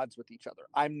be at odds with each other.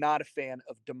 I'm not a fan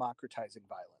of democratizing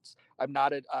violence. I'm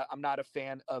not a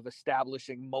fan of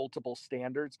establishing multiple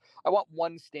standards. I want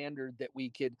one standard that we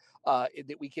could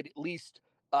at least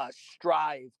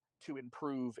strive to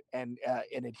improve and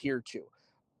adhere to,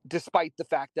 despite the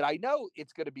fact that I know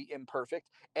it's going to be imperfect,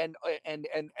 and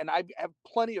I have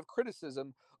plenty of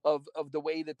criticism of the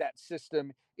way that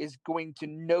system is going to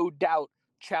no doubt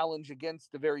challenge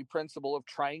against the very principle of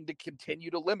trying to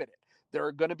continue to limit it. There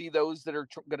are going to be those that are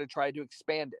going to try to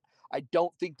expand it. I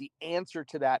don't think the answer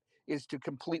to that is to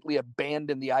completely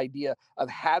abandon the idea of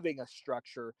having a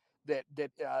structure that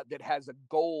has a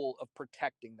goal of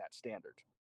protecting that standard.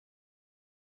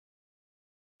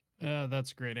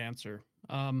 That's a great answer.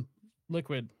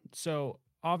 Liquid. So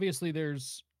obviously,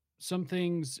 there's some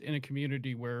things in a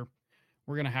community where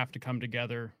we're going to have to come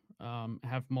together,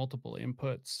 have multiple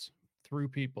inputs through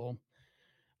people.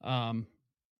 Um,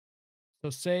 so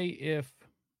say if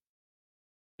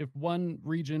one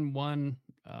region, one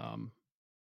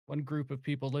group of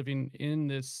people living in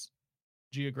this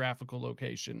geographical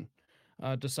location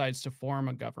decides to form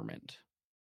a government,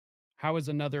 how is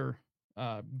another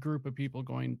group of people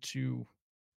going to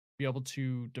be able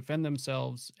to defend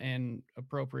themselves and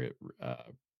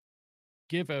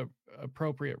give a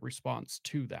appropriate response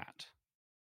to that?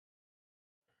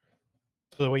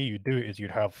 So the way you do it is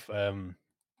you'd have,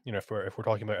 if we're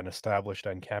talking about an established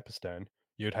Ancapistan,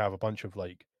 you'd have a bunch of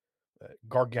like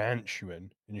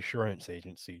gargantuan insurance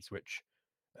agencies, which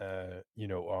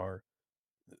are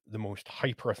the most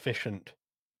hyper efficient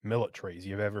militaries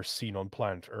you've ever seen on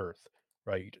planet Earth,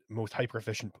 right? Most hyper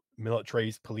efficient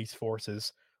militaries, police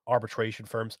forces, arbitration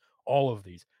firms, all of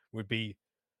these would be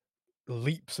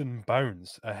leaps and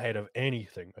bounds ahead of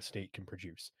anything a state can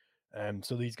produce.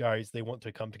 So these guys, they want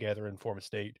to come together and form a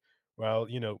state. Well,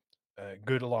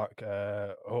 good luck.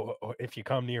 If you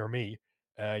come near me,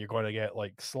 you're going to get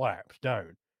like slapped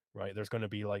down, right? There's going to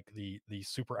be like the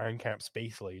super ANCAP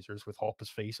space lasers with Hoppa's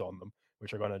face on them,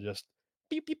 which are going to just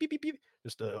beep beep beep beep beep,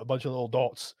 just a bunch of little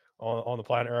dots on the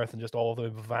planet Earth, and just all of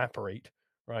them evaporate.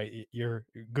 Right? You're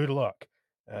good luck.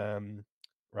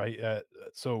 Right?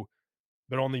 So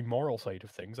but on the moral side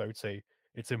of things, I would say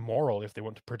it's immoral if they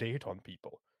want to predate on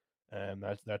people.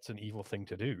 That's an evil thing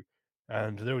to do.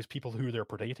 And those people who they're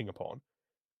predating upon,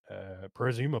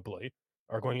 presumably,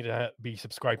 are going to be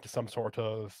subscribed to some sort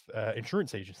of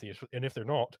insurance agency. And if they're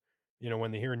not,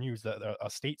 when they hear news that a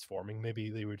state's forming, maybe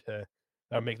they would that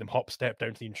would make them hop step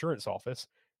down to the insurance office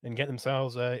and get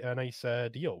themselves a nice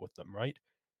deal with them, right?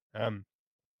 Um,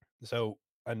 so,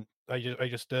 and I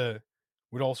just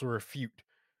would also refute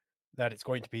that it's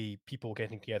going to be people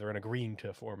getting together and agreeing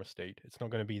to form a state. It's not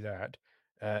going to be that.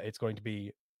 It's going to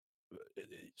be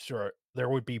sure there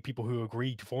would be people who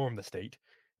agree to form the state,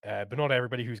 but not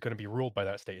everybody who's going to be ruled by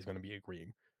that state is going to be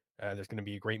agreeing. There's going to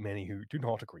be a great many who do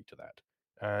not agree to that,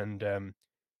 and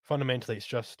fundamentally, it's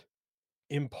just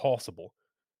impossible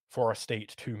for a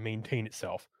state to maintain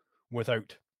itself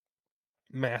without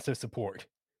massive support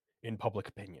in public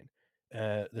opinion.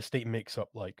 The state makes up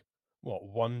like what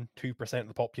 1-2% of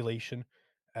the population.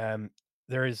 Um,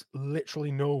 there is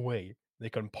literally no way they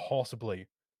can possibly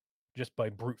just by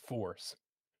brute force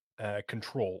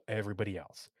control everybody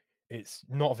else. It's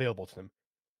not available to them.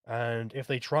 And if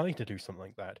they try to do something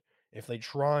like that, if they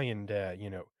try and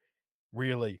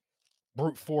really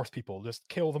brute force people, just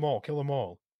kill them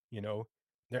all. You know,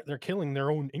 they're killing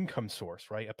their own income source,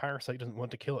 right? A parasite doesn't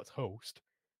want to kill its host.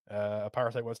 A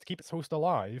parasite wants to keep its host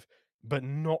alive, but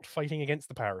not fighting against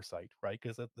the parasite, right?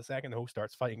 Because the second the host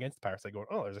starts fighting against the parasite, going,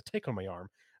 "Oh, there's a tick on my arm,"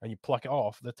 and you pluck it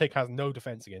off, the tick has no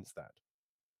defense against that.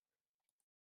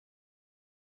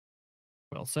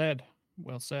 Well said.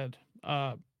 Well said.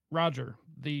 Roger,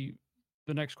 the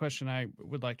next question I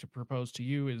would like to propose to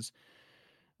you is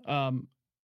um,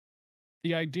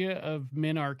 the idea of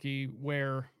minarchy,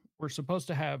 where we're supposed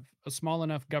to have a small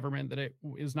enough government that it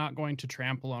is not going to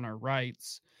trample on our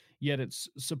rights, yet it's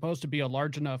supposed to be a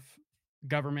large enough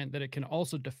government that it can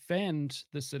also defend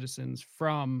the citizens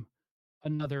from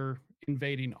another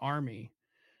invading army.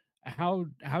 How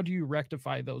do you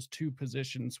rectify those two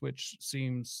positions, which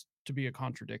seems to be a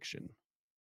contradiction?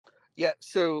 Yeah,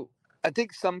 so I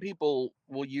think some people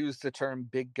will use the term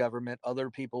big government, other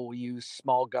people will use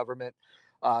small government,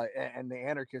 and the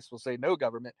anarchists will say no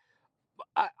government.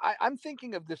 I'm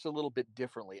thinking of this a little bit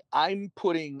differently. I'm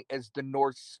putting as the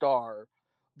North Star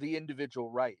the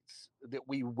individual rights that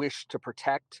we wish to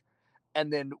protect,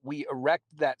 and then we erect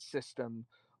that system.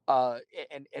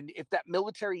 And if that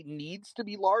military needs to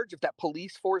be large, if that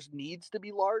police force needs to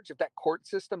be large, if that court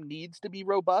system needs to be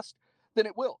robust, then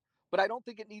it will. But I don't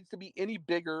think it needs to be any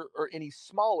bigger or any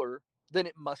smaller than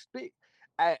it must be.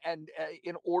 And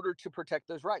in order to protect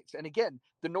those rights, and again,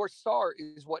 the North Star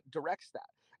is what directs that.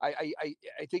 I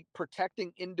think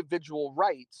protecting individual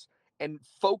rights and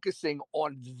focusing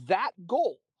on that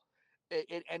goal,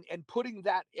 and putting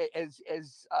that as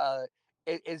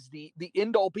the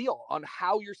end all be all on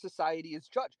how your society is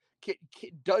judged.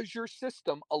 Does your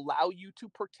system allow you to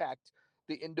protect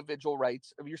the individual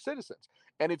rights of your citizens.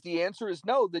 And if the answer is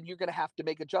no, then you're going to have to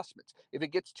make adjustments. If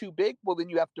it gets too big, well, then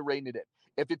you have to rein it in.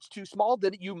 If it's too small,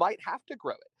 then you might have to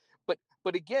grow it.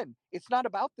 But again, it's not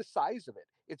about the size of it.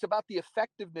 It's about the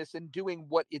effectiveness in doing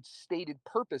what its stated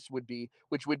purpose would be,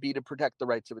 which would be to protect the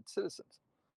rights of its citizens.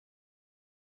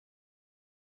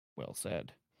 Well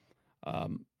said.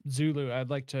 Zulu,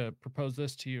 I'd like to propose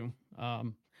this to you.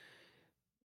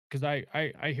 Because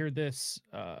I hear this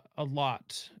a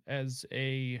lot as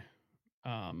a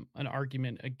an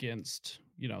argument against,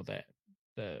 you know,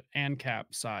 the ANCAP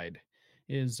side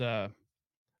is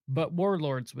but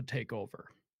warlords would take over.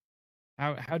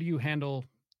 How do you handle,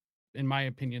 in my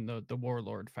opinion, the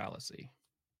warlord fallacy?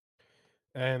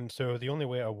 So the only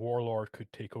way a warlord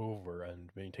could take over and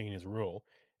maintain his rule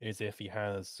is if he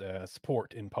has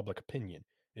support in public opinion.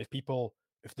 If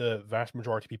the vast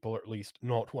majority of people are at least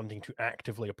not wanting to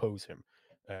actively oppose him,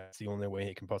 it's the only way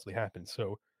it can possibly happen.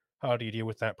 So how do you deal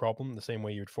with that problem? The same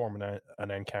way you'd form an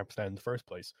ANCAP stand in the first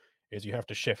place is you have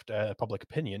to shift public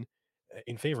opinion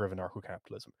in favor of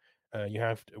anarcho-capitalism.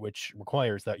 Which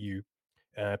requires that you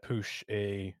push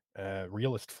a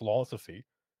realist philosophy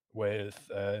with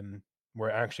where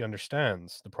it actually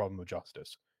understands the problem of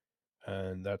justice.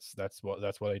 And that's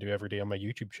what I do every day on my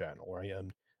YouTube channel, where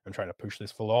I'm trying to push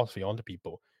this philosophy onto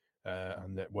people,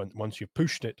 and that once you've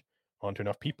pushed it onto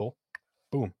enough people,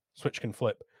 boom, switch can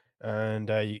flip, and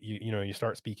you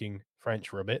start speaking French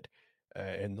for a bit,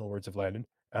 in the words of Lenin,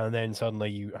 and then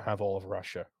suddenly you have all of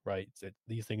Russia, right?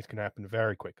 These things can happen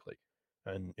very quickly,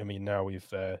 and I mean now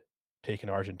we've taken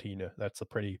Argentina. That's a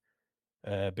pretty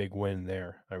big win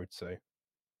there, I would say.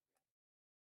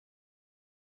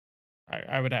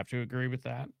 I would have to agree with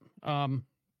that. Um,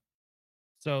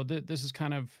 so this is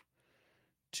kind of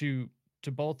to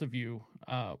both of you.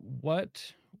 What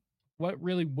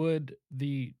really would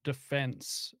the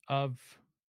defense of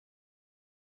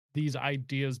these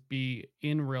ideas be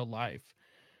in real life?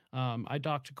 I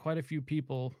talked to quite a few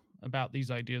people about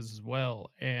these ideas as well,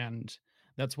 and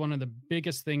that's one of the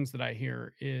biggest things that I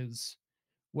hear is,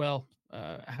 well,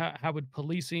 how would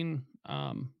policing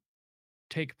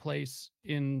take place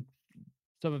in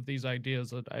some of these ideas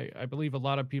that I believe a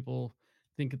lot of people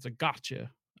think it's a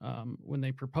gotcha when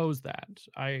they propose that.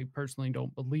 I personally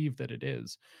don't believe that it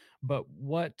is. But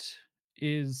what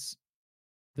is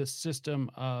the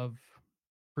system of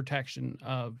protection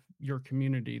of your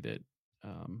community that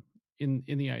in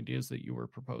the ideas that you were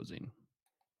proposing?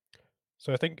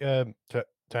 So I think to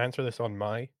answer this on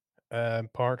my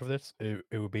part of this, it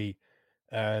would be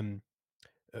um,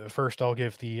 first I'll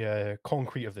give the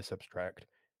concrete of this abstract.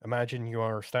 Imagine you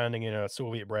are standing in a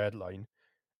Soviet bread line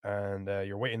and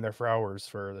you're waiting there for hours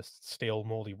for this stale,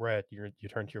 moldy bread. You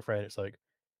turn to your friend, it's like,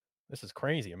 this is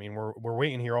crazy. I mean, we're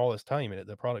waiting here all this time and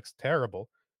the product's terrible.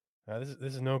 This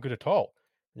is no good at all.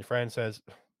 And your friend says,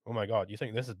 "Oh my God, you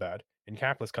think this is bad? In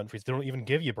capitalist countries, they don't even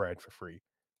give you bread for free,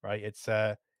 right? It's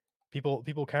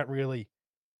people can't really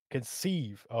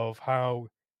conceive of how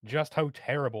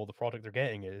terrible the product they're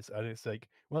getting is, and it's like,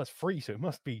 well, it's free, so it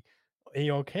must be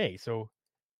okay. So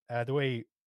uh, the way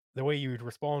the way you would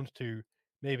respond to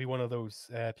maybe one of those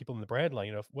people in the bread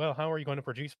line of, well, how are you going to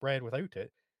produce bread without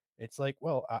it? It's like,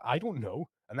 well, I don't know,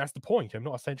 and that's the point. I'm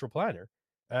not a central planner.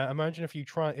 Imagine if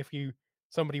you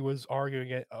somebody was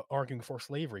arguing for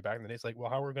slavery back in the day. It's like, well,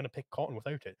 how are we going to pick cotton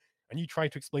without it? And you try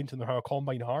to explain to them how a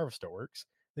combine harvester works.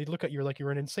 They'd look at you like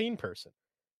you're an insane person.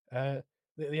 Uh,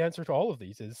 the answer to all of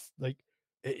these is like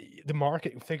the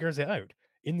market figures it out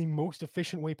in the most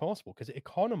efficient way possible because it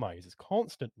economizes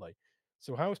constantly.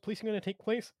 So how is policing going to take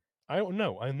place? I don't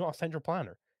know. I'm not a central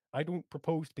planner. I don't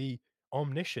propose to be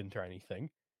omniscient or anything.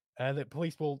 The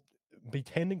police will be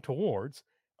tending towards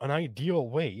an ideal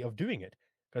way of doing it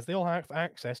because they'll have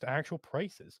access to actual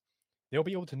prices. They'll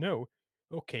be able to know,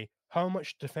 okay, how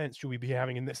much defense should we be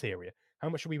having in this area? How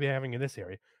much should we be having in this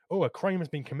area? Oh, a crime has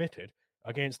been committed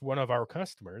against one of our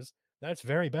customers. That's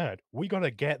very bad. We got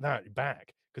to get that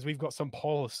back because we've got some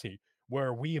policy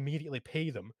where we immediately pay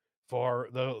them for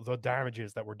the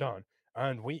damages that were done.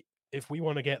 And if we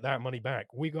want to get that money back,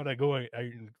 we got to go out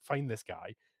and find this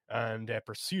guy and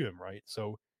pursue him, right?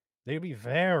 So they'd be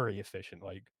very efficient.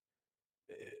 Like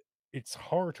eh, it's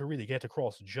hard to really get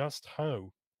across just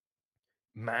how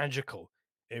magical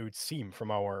it would seem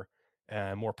from our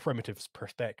more primitive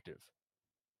perspective.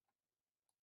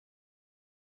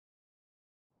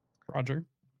 Roger.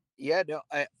 Yeah, no,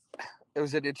 it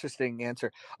was an interesting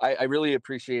answer. I really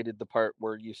appreciated the part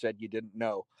where you said you didn't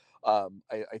know.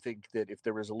 I think that if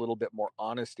there was a little bit more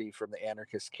honesty from the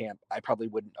anarchist camp, I probably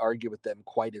wouldn't argue with them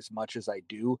quite as much as I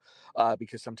do,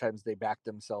 because sometimes they back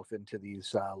themselves into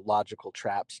these logical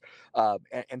traps.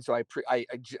 And so I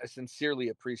sincerely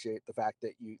appreciate the fact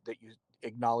that you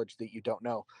acknowledge that you don't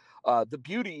know. The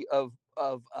beauty of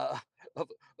of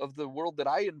the world that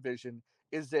I envision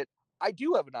is that I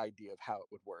do have an idea of how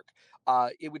it would work.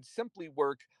 It would simply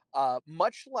work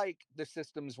much like the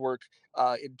systems work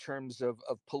in terms of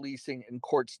policing and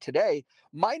courts today,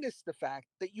 minus the fact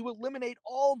that you eliminate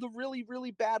all the really,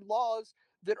 really bad laws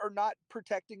that are not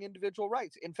protecting individual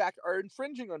rights. In fact, are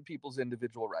infringing on people's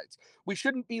individual rights. We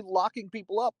shouldn't be locking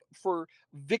people up for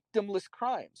victimless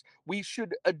crimes. We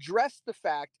should address the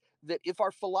fact that if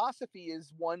our philosophy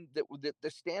is one that the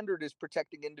standard is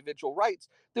protecting individual rights,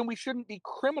 then we shouldn't be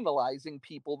criminalizing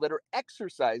people that are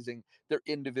exercising their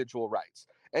individual rights.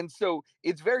 And so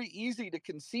it's very easy to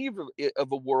conceive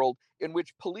of a world in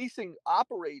which policing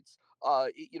operates,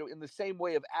 in the same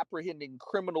way of apprehending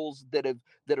criminals that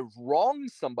have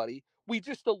wronged somebody. We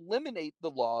just eliminate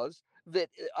the laws that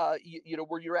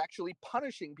where you're actually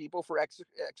punishing people for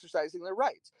exercising their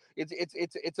rights.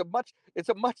 It's a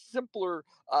much simpler.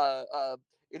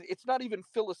 It's not even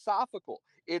philosophical.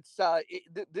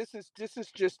 This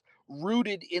is just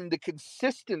rooted in the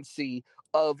consistency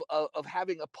of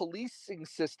having a policing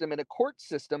system and a court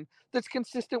system that's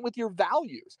consistent with your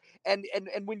values. And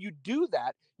when you do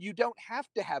that, you don't have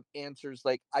to have answers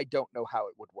like I don't know how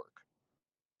it would work.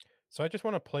 So I just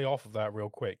want to play off of that real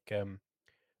quick.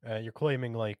 You're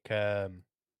claiming like you're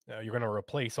going to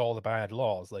replace all the bad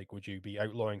laws. Like, would you be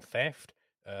outlawing theft?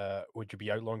 Would you be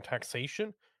outlawing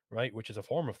taxation? Right, which is a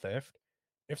form of theft.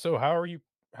 If so, how are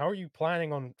you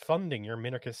planning on funding your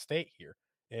minarchist state here?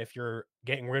 If you're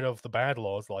getting rid of the bad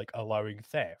laws like allowing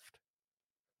theft.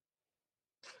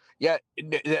 Yeah,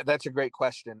 that's a great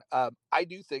question. I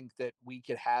do think that we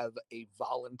could have a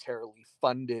voluntarily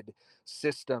funded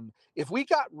system if we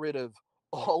got rid of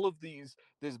all of this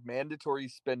mandatory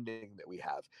spending that we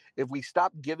have. If we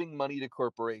stop giving money to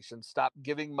corporations, stop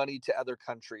giving money to other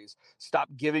countries, stop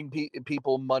giving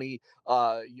people money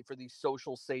for these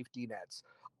social safety nets,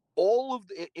 all of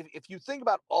if you think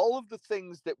about all of the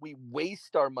things that we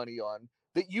waste our money on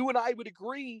that you and I would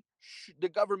agree the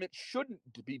government shouldn't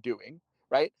be doing,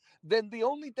 right? Then the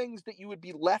only things that you would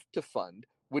be left to fund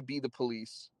would be the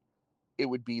police, it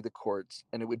would be the courts,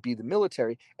 and it would be the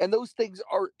military. And those things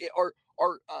are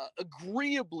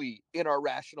agreeably in our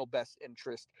rational best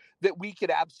interest, that we could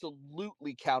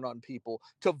absolutely count on people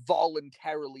to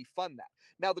voluntarily fund that.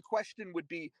 Now the question would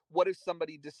be, what if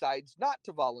somebody decides not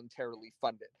to voluntarily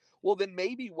fund it? Well, then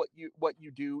maybe what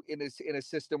you do in a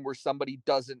system where somebody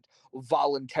doesn't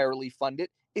voluntarily fund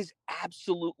it is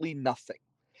absolutely nothing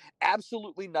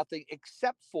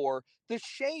except for the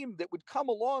shame that would come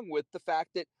along with the fact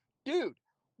that, dude,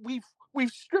 we've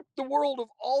we've stripped the world of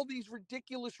all these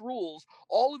ridiculous rules,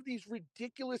 all of these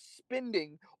ridiculous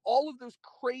spending, all of those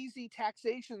crazy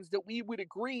taxations that we would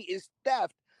agree is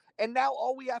theft, and now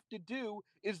all we have to do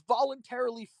is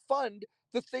voluntarily fund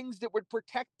the things that would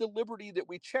protect the liberty that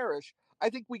we cherish. I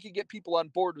think we could get people on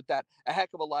board with that a heck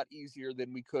of a lot easier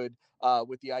than we could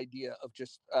with the idea of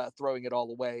just throwing it all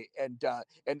away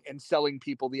and selling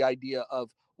people the idea of,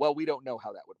 well, we don't know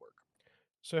how that would work.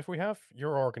 So if we have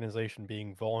your organization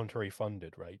being voluntary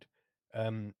funded, right?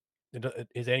 Um,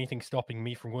 is anything stopping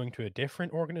me from going to a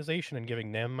different organization and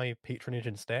giving them my patronage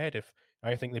instead if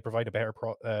I think they provide a better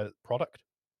product?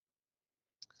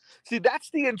 See, that's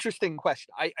the interesting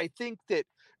question. I think that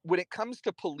when it comes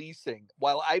to policing,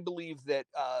 while I believe that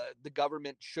the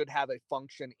government should have a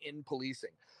function in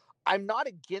policing, I'm not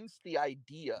against the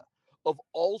idea of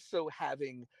also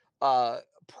having uh,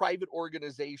 private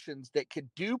organizations that could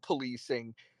do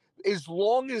policing as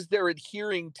long as they're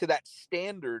adhering to that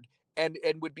standard and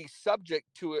would be subject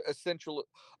to a central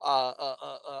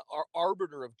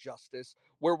arbiter of justice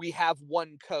where we have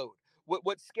one code.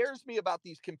 What scares me about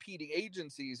these competing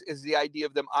agencies is the idea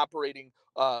of them operating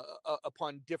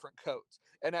upon different codes.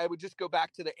 And I would just go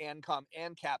back to the ANCOM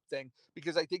ANCAP thing,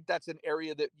 because I think that's an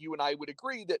area that you and I would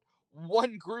agree that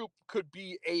one group could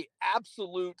be a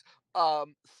absolute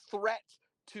threat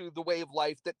to the way of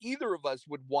life that either of us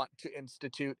would want to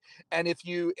institute. And if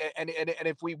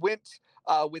we went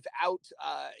without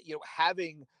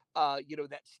having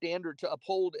that standard to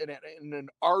uphold and an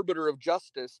arbiter of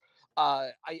justice,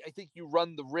 I think you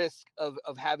run the risk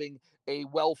of having a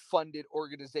well-funded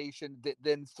organization that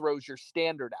then throws your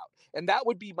standard out, and that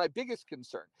would be my biggest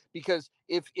concern. Because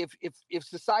if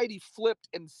society flipped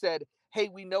and said, "Hey,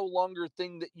 we no longer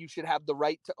think that you should have the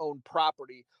right to own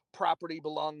property. Property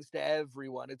belongs to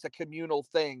everyone. It's a communal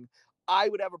thing." I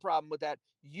would have a problem with that.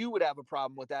 You would have a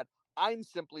problem with that. I'm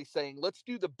simply saying let's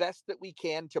do the best that we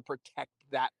can to protect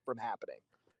that from happening.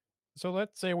 So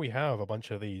let's say we have a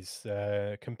bunch of these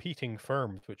competing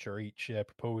firms which are each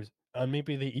propose, and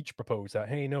maybe they each propose that,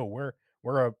 hey, no,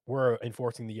 we're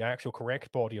enforcing the actual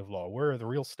correct body of law. We're the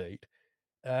real state.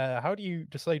 How do you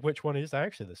decide which one is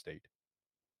actually the state?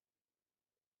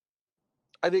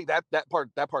 I think that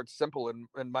part's simple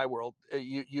in my world.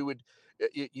 You would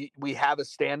we have a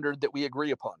standard that we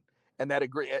agree upon, and that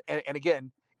agree and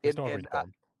again It's in not agreed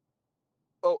upon,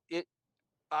 oh it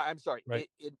I'm sorry right?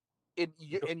 So,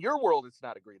 in your world it's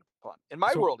not agreed upon. In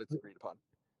my so world it's agreed upon.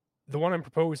 the one I'm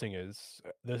proposing is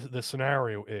the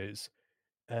scenario is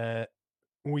uh,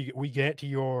 we get to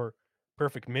your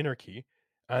perfect minarchy,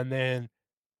 and then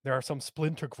there are some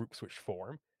splinter groups which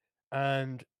form,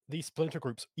 and these splinter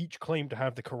groups each claim to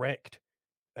have the correct,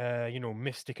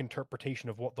 mystic interpretation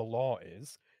of what the law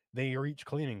is. They are each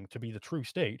claiming to be the true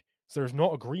state. So there's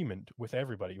not agreement with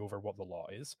everybody over what the law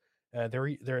is.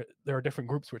 There are different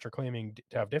groups which are claiming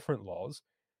to have different laws.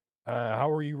 How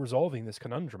are you resolving this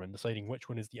conundrum and deciding which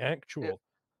one is the Yeah, actual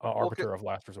well, arbiter of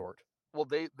last resort? well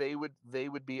they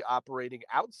would be operating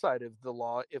outside of the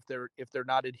law if they're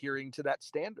not adhering to that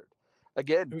standard.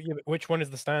 Again, Yeah, but which one is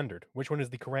the standard? Which one is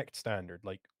the correct standard?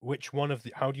 Like, which one of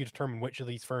the? How do you determine which of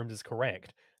these firms is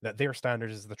correct? That their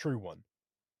standard is the true one.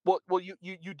 well, you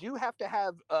do have to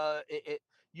have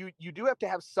you do have to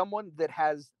have someone that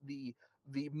has the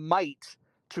might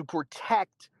to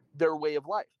protect their way of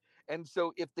life. And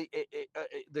so, if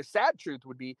the sad truth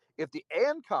would be if the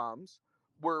ANCOMs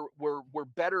were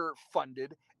better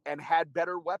funded and had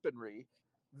better weaponry,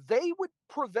 they would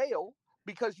prevail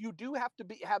because you do have to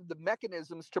have the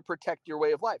mechanisms to protect your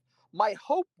way of life. My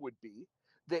hope would be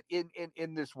that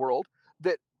in this world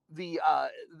that the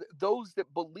those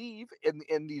that believe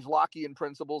in these Lockean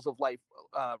principles of life,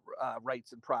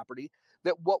 rights, and property,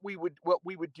 that what we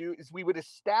would do is we would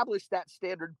establish that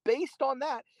standard based on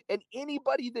that, and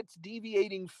anybody that's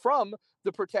deviating from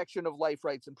the protection of life,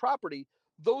 rights, and property,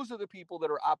 those are the people that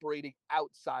are operating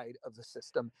outside of the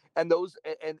system, and those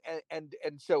and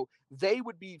so they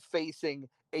would be facing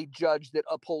a judge that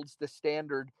upholds the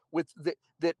standard with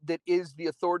that is the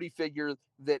authority figure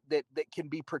that can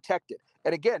be protected.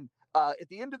 And again, at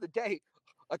the end of the day,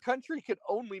 a country can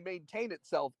only maintain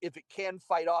itself if it can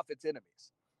fight off its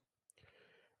enemies.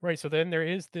 Right. So then there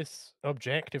is this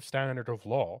objective standard of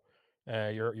law.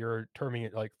 You're terming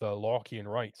it like the Lockean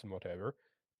rights and whatever.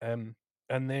 Um,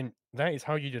 and then that is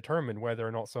how you determine whether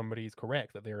or not somebody is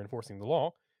correct that they're enforcing the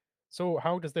law. So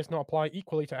how does this not apply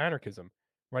equally to anarchism?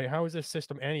 Right? How is this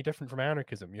system any different from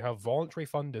anarchism? You have voluntary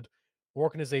funded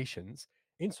organizations.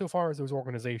 Insofar as those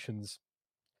organizations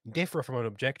differ from an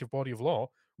objective body of law,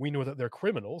 we know that they're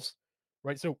criminals.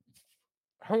 Right. So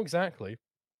how exactly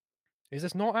is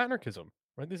this not anarchism?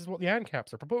 Right? This is what the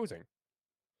ANCAPs are proposing.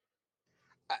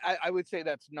 I would say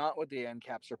that's not what the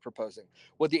ANCAPs are proposing.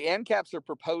 What the ANCAPs are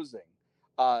proposing,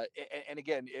 and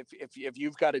again, if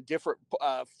you've got a different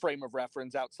frame of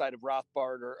reference outside of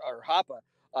Rothbard or Hoppe,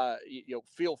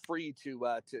 feel free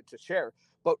to share.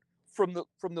 But from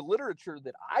the literature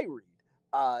that I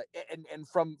read, and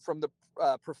from the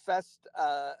professed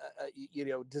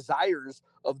desires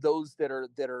of those that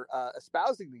are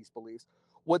espousing these beliefs,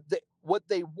 what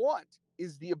they want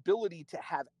is the ability to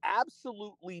have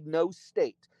absolutely no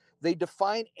state. They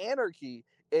define anarchy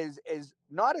as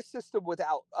not a system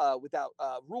without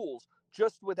rules,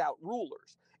 just without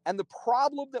rulers. And the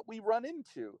problem that we run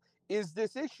into is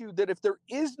this issue that if there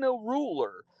is no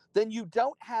ruler, then you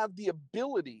don't have the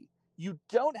ability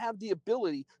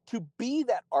to be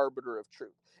that arbiter of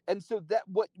truth. And so that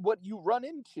what you run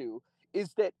into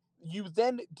is that you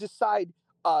then decide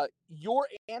your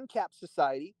ANCAP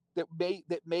society that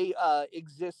may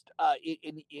exist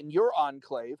in your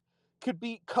enclave could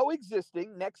be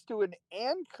coexisting next to an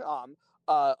ANCOM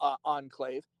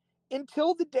enclave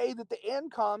until the day that the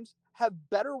ANCOMs have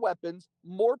better weapons,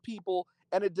 more people,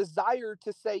 and a desire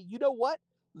to say, you know what?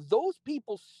 Those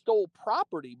people stole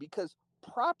property because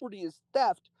property is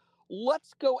theft.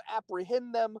 Let's go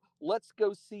apprehend them. Let's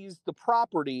go seize the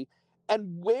property.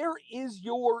 And where is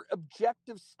your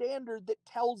objective standard that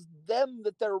tells them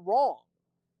that they're wrong?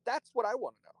 That's what I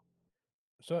want to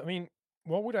know. So, I mean,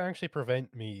 what would actually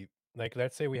prevent me? Like,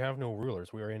 let's say we have no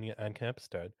rulers, we are in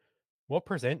Ancapistan. What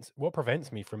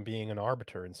prevents me from being an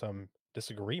arbiter in some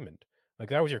disagreement? Like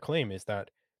that was your claim, is that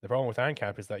the problem with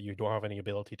ANCAP is that you don't have any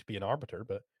ability to be an arbiter,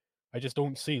 but I just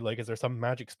don't see, like, is there some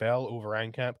magic spell over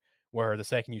ANCAP where the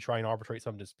second you try and arbitrate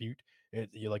some dispute,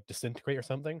 you like disintegrate or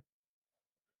something?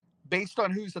 Based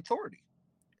on whose authority?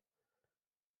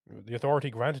 The authority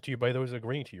granted to you by those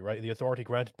agreeing to you, right? The authority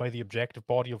granted by the objective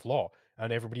body of law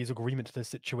and everybody's agreement to the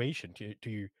situation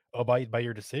to abide by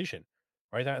your decision,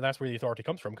 right? That's where the authority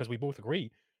comes from because we both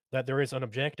agree that there is an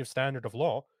objective standard of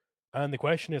law. And the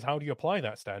question is, how do you apply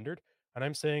that standard? And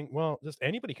I'm saying, well, just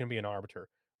anybody can be an arbiter,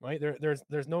 right?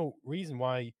 There's no reason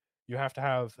why you have to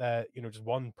have, just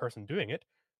one person doing it.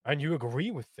 And you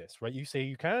agree with this, right? You say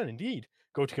you can indeed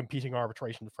go to competing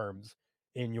arbitration firms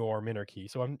in your Minarchy.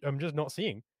 So I'm just not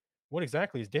seeing what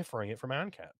exactly is differing it from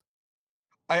ANCAP?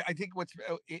 I think what's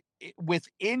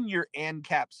within your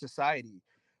ANCAP society,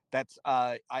 that's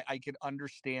I can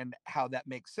understand how that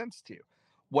makes sense to you.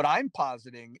 What I'm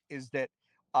positing is that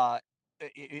uh,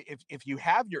 if you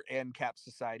have your ANCAP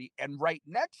society, and right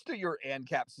next to your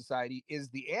ANCAP society is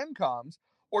the ANCOMs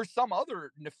or some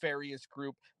other nefarious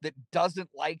group that doesn't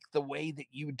like the way that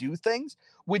you do things,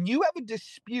 when you have a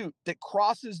dispute that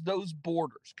crosses those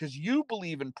borders because you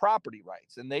believe in property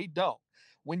rights and they don't,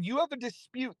 when you have a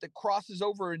dispute that crosses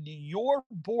over into your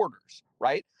borders,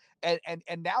 right? And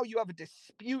now you have a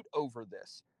dispute over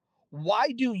this. Why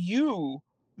do you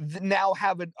now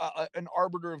have an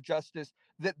arbiter of justice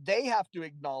that they have to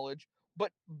acknowledge,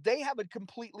 but they have a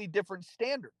completely different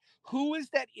standard? Who is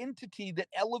that entity that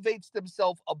elevates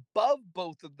themselves above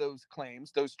both of those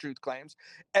claims, those truth claims,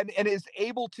 and is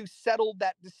able to settle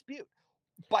that dispute?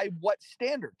 By what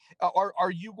standard?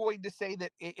 Are you going to say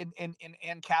that in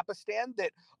Ancapistan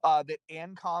that that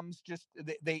Ancoms just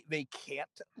they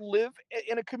can't live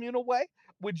in a communal way?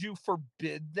 Would you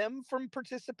forbid them from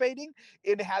participating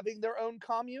in having their own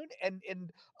commune?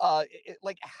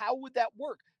 Like, how would that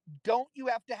work? Don't you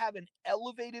have to have an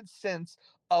elevated sense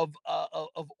of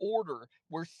order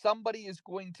where somebody is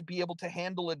going to be able to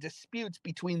handle a dispute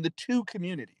between the two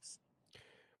communities?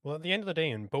 Well, at the end of the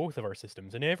day, in both of our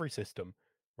systems, in every system,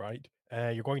 right,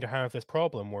 you're going to have this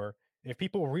problem where if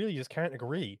people really just can't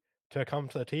agree to come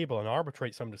to the table and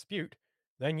arbitrate some dispute,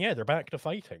 then yeah, they're back to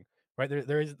fighting, right?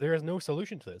 There is no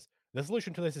solution to this. The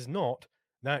solution to this is not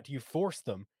that you force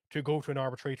them to go to an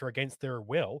arbitrator against their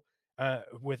will,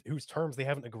 with whose terms they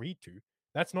haven't agreed to.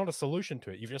 That's not a solution to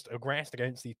it. You've just aggressed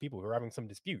against these people who are having some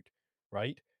dispute,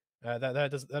 right? That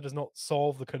does not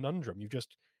solve the conundrum. You've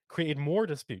just created more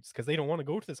disputes because they don't want to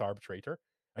go to this arbitrator,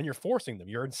 and you're forcing them,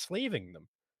 you're enslaving them,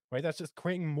 right? That's just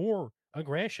creating more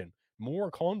aggression, more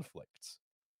conflicts.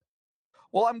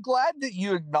 Well, I'm glad that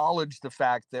you acknowledge the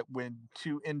fact that when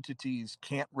two entities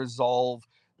can't resolve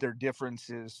their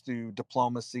differences through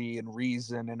diplomacy and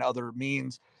reason and other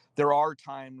means, there are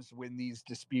times when these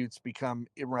disputes become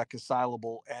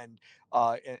irreconcilable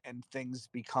and things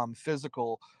become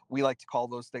physical. We like to call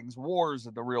those things wars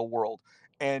in the real world.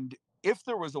 And if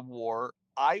there was a war,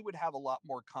 I would have a lot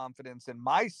more confidence in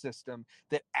my system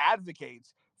that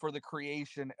advocates for the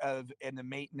creation of and the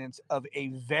maintenance of a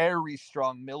very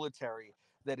strong military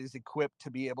that is equipped to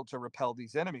be able to repel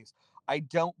these enemies. I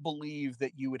don't believe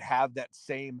that you would have that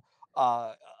same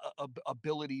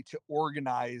ability to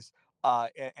organize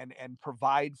and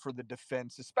provide for the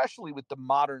defense, especially with the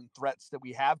modern threats that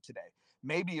we have today.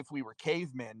 Maybe if we were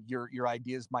cavemen, your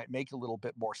ideas might make a little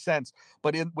bit more sense.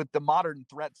 But in with the modern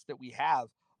threats that we have,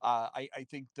 I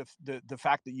think the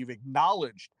fact that you've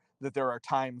acknowledged that there are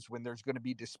times when there's going to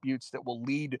be disputes that will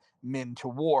lead men to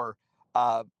war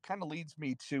kind of leads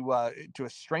me to a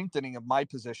strengthening of my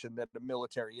position that the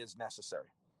military is necessary.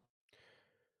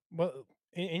 Well,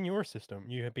 in your system,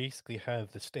 you basically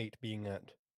have the state being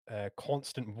at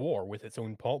constant war with its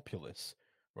own populace,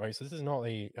 right? So this is not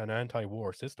an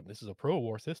anti-war system. This is a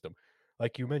pro-war system,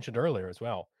 like you mentioned earlier as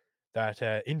well. That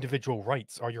individual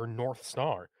rights are your north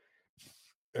star,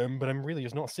 but I'm really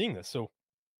just not seeing this. So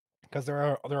because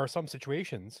there are some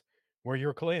situations where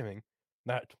you're claiming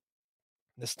that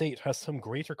the state has some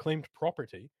greater claim to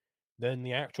property than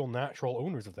the actual natural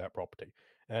owners of that property.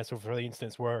 So, for the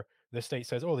instance where the state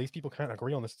says, "Oh, these people can't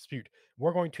agree on this dispute,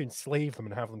 we're going to enslave them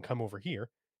and have them come over here,"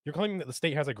 you're claiming that the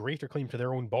state has a greater claim to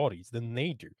their own bodies than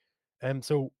they do.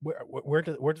 So, where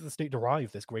does the state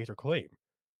derive this greater claim?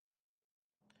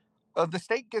 The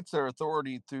state gets their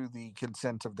authority through the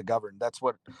consent of the governed. That's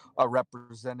what a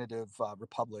representative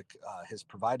republic has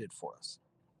provided for us.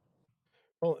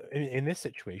 Well, in this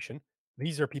situation,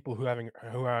 these are people who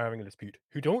are having a dispute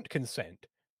who don't consent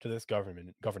to this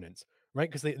governance, right?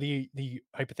 Because the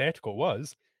hypothetical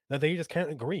was that they just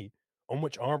can't agree on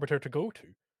which arbiter to go to,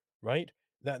 right?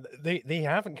 That they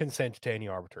haven't consented to any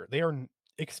arbiter. They are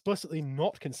explicitly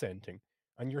not consenting,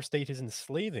 and your state is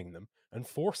enslaving them and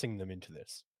forcing them into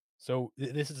this. So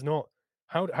this is not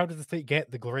how does the state get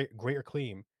the greater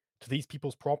claim to these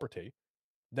people's property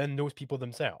than those people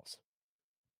themselves?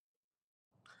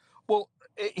 Well,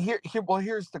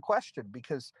 here's the question,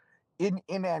 because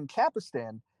in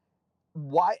Ancapistan,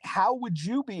 how would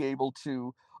you be able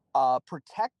to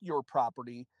protect your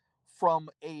property from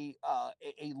a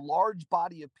large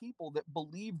body of people that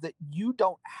believe that you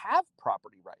don't have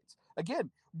property rights? Again,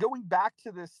 going back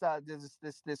to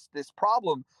this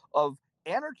problem of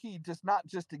anarchy does not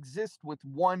just exist with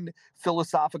one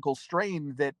philosophical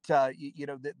strain that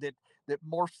that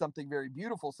morphs something very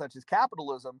beautiful such as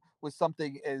capitalism with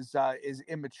something as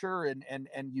immature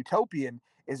and utopian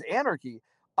as anarchy.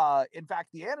 In fact,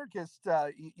 the anarchists,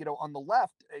 on the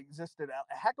left existed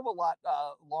a heck of a lot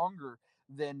longer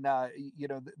than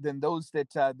than those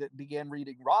that began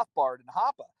reading Rothbard and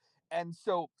Hoppe. And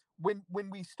so when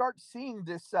we start seeing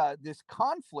this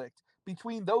conflict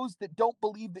between those that don't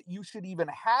believe that you should even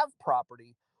have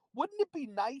property, wouldn't it be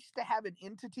nice to have an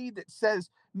entity that says,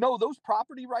 no, those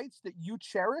property rights that you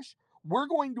cherish, we're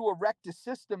going to erect a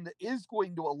system that is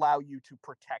going to allow you to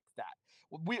protect that.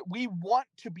 We want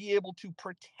to be able to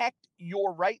protect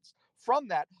your rights from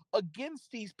that against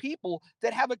these people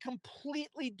that have a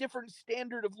completely different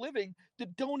standard of living,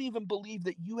 that don't even believe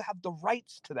that you have the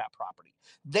rights to that property.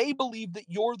 They believe that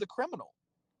you're the criminal.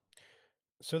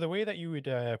 So the way that you would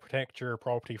protect your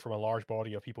property from a large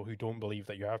body of people who don't believe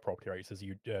that you have property rights is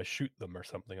you'd shoot them or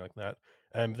something like that.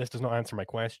 This does not answer my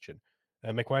question.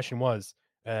 My question was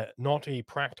not a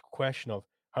practical question of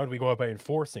how do we go about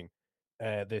enforcing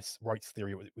this rights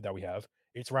theory that we have.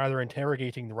 It's rather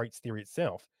interrogating the rights theory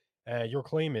itself. Your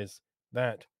claim is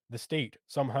that the state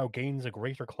somehow gains a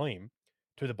greater claim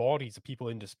to the bodies of people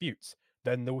in disputes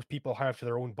than those people have to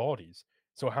their own bodies.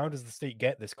 So how does the state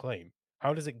get this claim?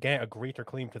 How does it get a greater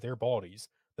claim to their bodies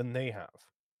than they have?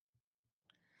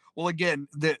 Well, again,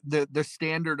 the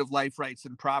standard of life rights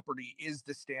and property is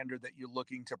the standard that you're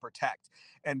looking to protect.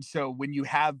 And so when you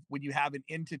have an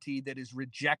entity that has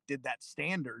rejected that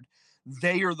standard,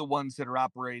 they are the ones that are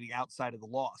operating outside of the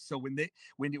law. So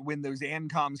when those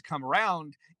ANCOMs come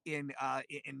around in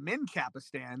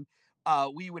Mincapistan,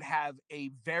 we would have a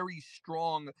very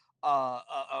strong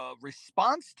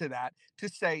response to that, to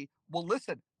say, well,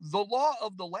 listen, the law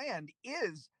of the land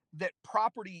is that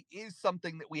property is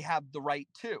something that we have the right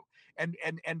to, and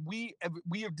we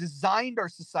have designed our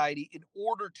society in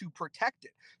order to protect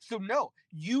it. So no,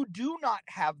 you do not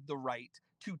have the right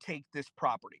to take this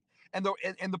property. And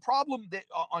the problem that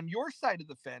on your side of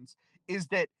the fence is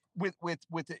that within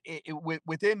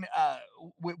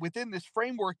this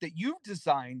framework that you've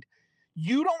designed,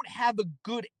 you don't have a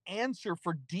good answer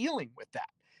for dealing with that.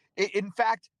 In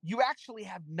fact, you actually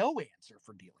have no answer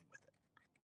for dealing with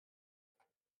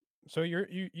it. So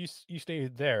you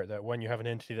stated there that when you have an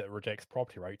entity that rejects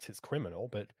property rights, it's criminal.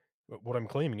 But what I'm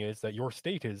claiming is that your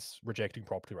state is rejecting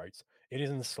property rights. It is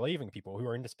enslaving people who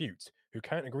are in disputes, who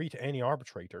can't agree to any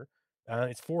arbitrator, and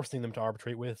it's forcing them to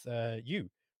arbitrate with you.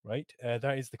 Right?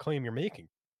 That is the claim you're making.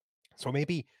 So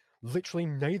maybe literally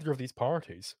neither of these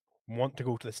parties want to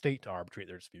go to the state to arbitrate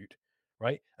their dispute,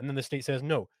 right? And then the state says,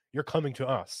 no, you're coming to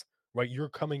us, right? You're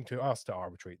coming to us to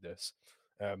arbitrate this.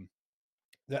 Um,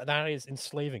 that is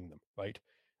enslaving them, right?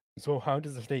 So how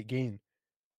does the state gain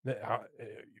that?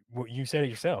 Well, you said it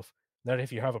yourself that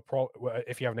if you have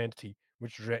if you have an entity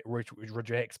which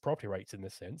rejects property rights in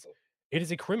this sense, it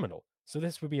is a criminal. So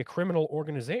this would be a criminal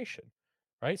organization,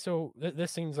 right? So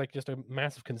this seems like just a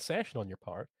massive concession on your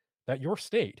part that your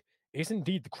state is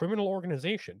indeed the criminal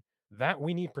organization that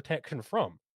we need protection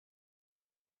from.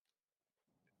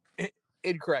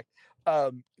 Incorrect.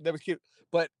 That was cute,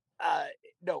 but uh,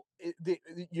 no,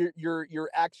 you're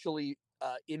actually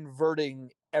inverting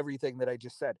everything that I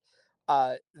just said.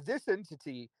 This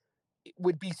entity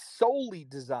would be solely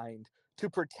designed to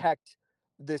protect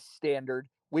this standard,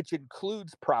 which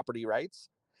includes property rights.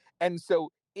 And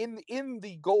so, in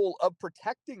the goal of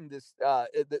protecting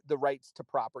the rights to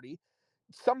property,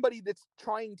 somebody that's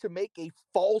trying to make a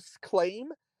false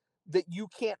claim that you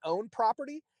can't own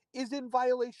property is in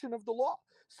violation of the law.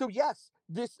 So yes,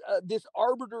 this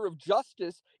arbiter of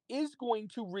justice is going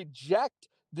to reject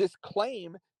this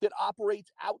claim that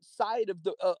operates outside of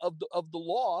the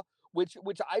law, which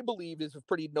I believe is a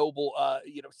pretty noble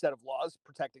set of laws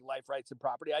protecting life rights and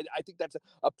property. I think that's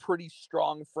a pretty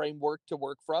strong framework to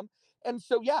work from. And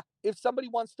so yeah, if somebody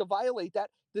wants to violate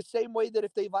that, the same way that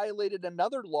if they violated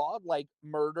another law like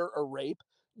murder or rape,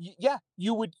 yeah,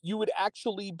 you would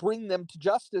actually bring them to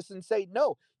justice and say,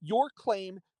 no, your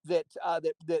claim that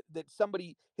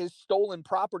somebody has stolen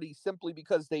property simply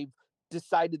because they've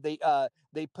decided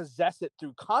they possess it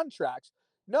through contracts.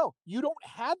 No, you don't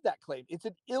have that claim. It's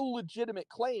an illegitimate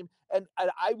claim, and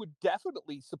I would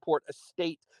definitely support a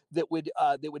state that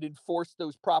would enforce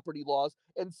those property laws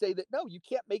and say that no, you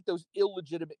can't make those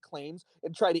illegitimate claims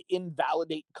and try to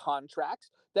invalidate contracts.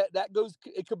 That goes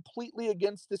completely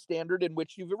against the standard in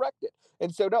which you've erected.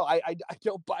 And so, no, I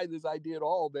don't buy this idea at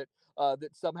all that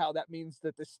that somehow that means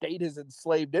that the state has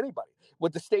enslaved anybody.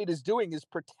 What the state is doing is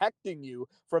protecting you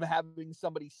from having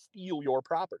somebody steal your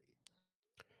property.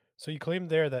 So you claim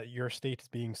there that your state is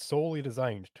being solely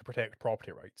designed to protect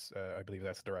property rights. I believe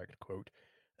that's a direct quote.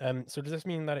 So does this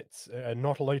mean that it's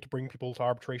not allowed to bring people to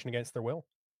arbitration against their will?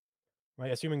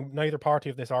 Right, assuming neither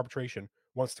party of this arbitration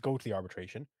wants to go to the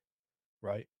arbitration,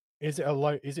 right? Is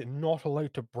it not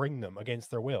allowed to bring them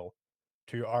against their will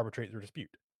to arbitrate their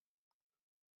dispute?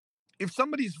 If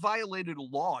somebody's violated a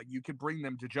law, you could bring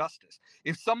them to justice.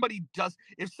 If Well,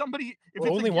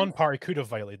 it's only one against, party could have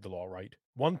violated the law, right?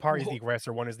 One party is the well,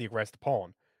 aggressor, one is the aggressed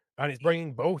upon, and it's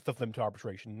bringing both of them to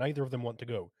arbitration. Neither of them want to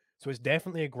go, so it's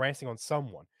definitely aggressing on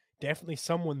someone. Definitely,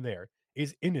 someone there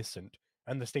is innocent,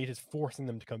 and the state is forcing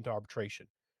them to come to arbitration.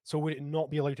 So would it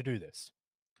not be allowed to do this?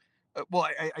 well,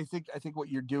 I think what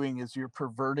you're doing is you're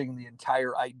perverting the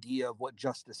entire idea of what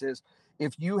justice is.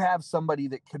 If you have somebody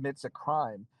that commits a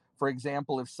crime, for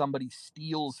example, if somebody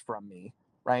steals from me,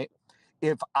 right?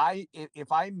 If I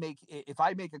make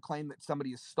a claim that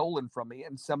somebody has stolen from me,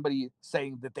 and somebody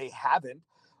saying that they haven't,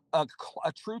 a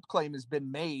truth claim has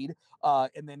been made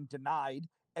and then denied,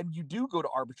 and you do go to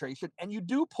arbitration, and you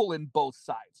do pull in both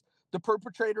sides, the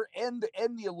perpetrator and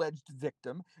the alleged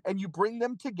victim, and you bring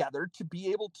them together to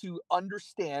be able to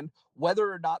understand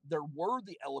whether or not there were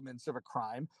the elements of a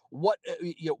crime, what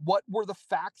were the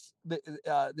facts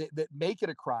that make it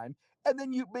a crime, and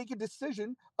then you make a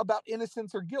decision about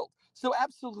innocence or guilt. So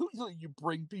absolutely, you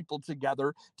bring people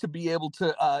together to be able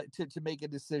to make a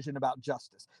decision about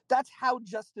justice. That's how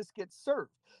justice gets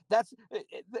served. That's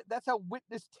how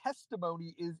witness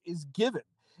testimony is given.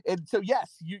 And so,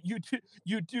 yes, you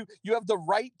have the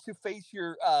right to face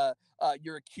your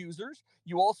accusers.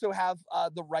 You also have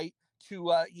the right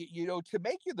to to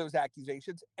make those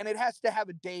accusations, and it has to have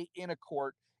a day in a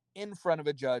court in front of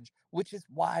a judge, which is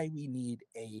why we need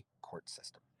a court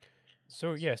system.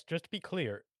 So yes, just to be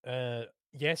clear,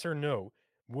 yes or no,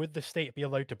 would the state be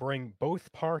allowed to bring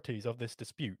both parties of this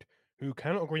dispute who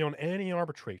cannot agree on any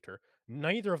arbitrator,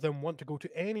 neither of them want to go to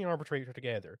any arbitrator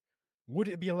together, would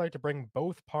it be allowed to bring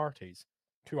both parties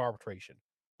to arbitration?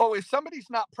 Oh, if somebody's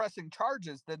not pressing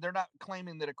charges, then they're not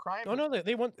claiming that a crime No, has no, been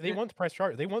they committed. want to press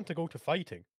charge. They want to go to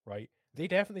fighting, right? They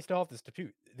definitely still have this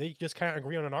dispute. They just can't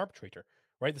agree on an arbitrator,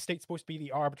 right? The state's supposed to be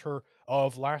the arbiter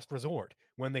of last resort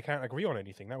when they can't agree on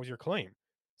anything. That was your claim.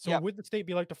 So Yeah. would the state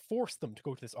be allowed to force them to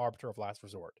go to this arbiter of last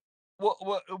resort?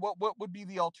 What would be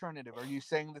the alternative? Are you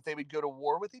saying that they would go to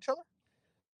war with each other?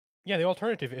 Yeah, the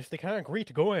alternative, if they can't agree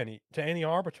to go any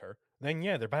arbiter, then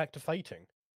yeah, they're back to fighting.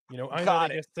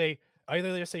 Got it.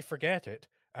 Either they just say forget it,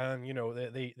 and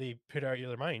they put out of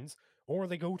their minds, or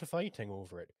they go to fighting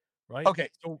over it, right? Okay.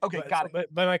 Okay. Got it.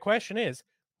 But my question is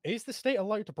the state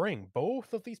allowed to bring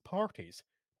both of these parties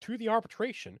to the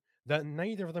arbitration that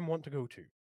neither of them want to go to?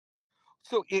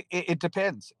 So it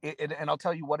depends, and I'll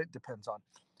tell you what it depends on.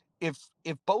 If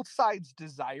both sides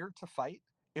desire to fight,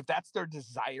 if that's their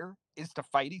desire is to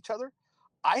fight each other,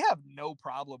 I have no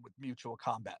problem with mutual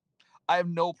combat. I have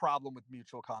no problem with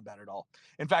mutual combat at all.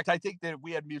 In fact, I think that if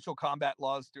we had mutual combat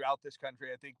laws throughout this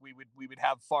country, I think we would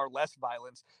have far less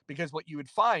violence, because what you would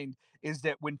find is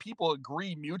that when people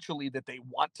agree mutually that they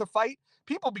want to fight,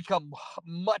 people become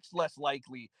much less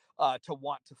likely to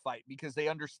want to fight, because they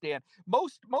understand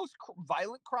most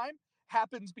violent crime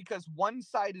happens because one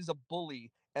side is a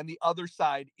bully and the other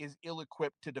side is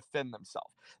ill-equipped to defend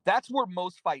themselves. That's where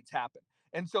most fights happen.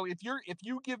 And so if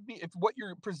you give me, if what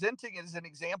you're presenting is an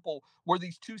example where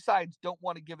these two sides don't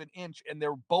want to give an inch and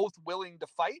they're both willing to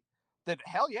fight, then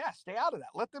hell yeah, stay out of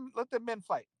that. Let them men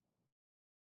fight.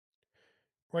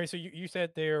 Right, so you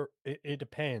said there it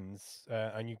depends,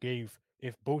 and you gave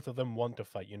if both of them want to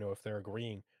fight, if they're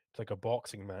agreeing to like a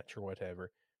boxing match or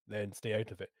whatever, then stay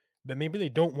out of it. But maybe they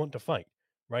don't want to fight,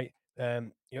 right?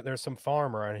 There's some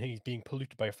farmer and he's being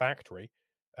polluted by a factory.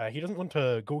 He doesn't want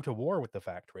to go to war with the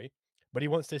factory, but he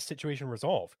wants this situation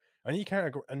resolved, and he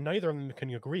can't, and neither of them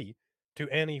can agree to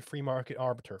any free market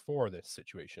arbiter for this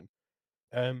situation.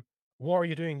 Um, what are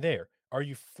you doing there? Are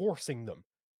you forcing them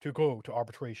to go to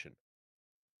arbitration?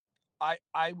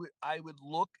 I would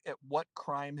look at what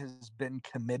crime has been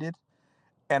committed,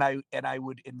 and I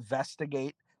would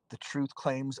investigate the truth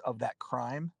claims of that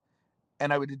crime,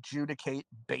 and I would adjudicate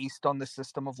based on the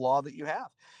system of law that you have.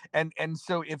 And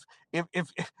so if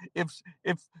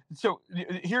so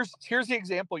here's the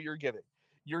example you're giving.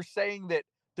 You're saying that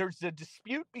there's a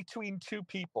dispute between two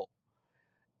people.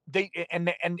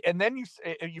 And then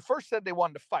you first said they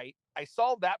wanted to fight. I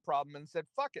solved that problem and said,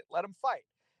 fuck it, let them fight.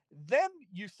 Then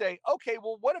you say, okay,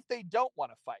 well, what if they don't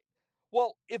want to fight?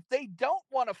 Well, if they don't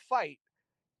want to fight,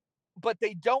 but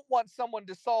they don't want someone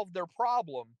to solve their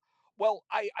problem, well,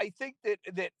 I think that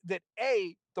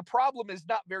the problem is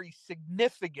not very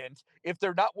significant if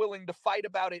they're not willing to fight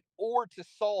about it or to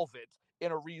solve it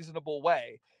in a reasonable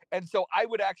way. And so I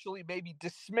would actually maybe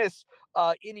dismiss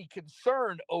any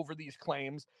concern over these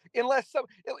claims, unless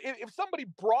if somebody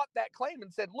brought that claim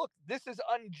and said, look, this is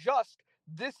unjust,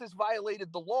 this has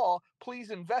violated the law,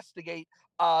 please investigate,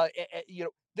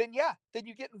 then yeah, then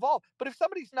you get involved. But if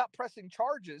somebody's not pressing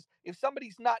charges, if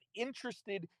somebody's not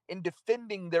interested in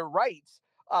defending their rights,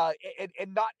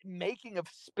 and not making a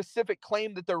specific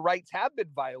claim that their rights have been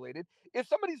violated, if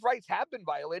somebody's rights have been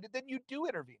violated, then you do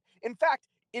intervene. In fact,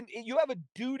 you have a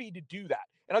duty to do that.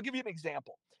 And I'll give you an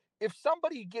example. If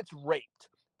somebody gets raped,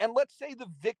 and let's say the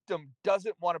victim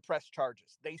doesn't want to press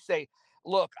charges, they say,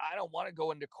 look, I don't want to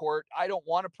go into court, I don't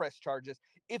want to press charges.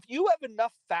 If you have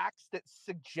enough facts that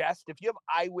suggest, if you have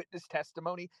eyewitness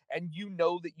testimony and you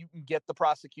know that you can get the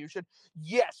prosecution,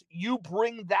 yes, you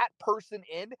bring that person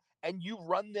in and you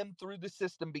run them through the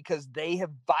system because they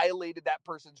have violated that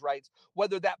person's rights,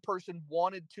 whether that person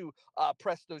wanted to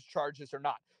press those charges or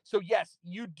not. So yes,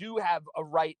 you do have a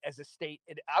right as a state,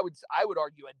 and I would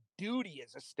argue a duty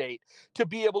as a state, to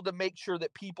be able to make sure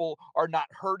that people are not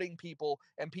hurting people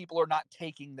and people are not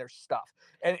taking their stuff.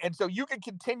 And so you can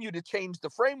continue to change the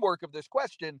framework of this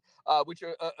question, which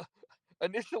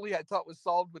initially I thought was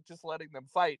solved with just letting them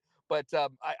fight. But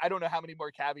I don't know how many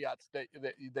more caveats that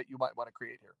you might want to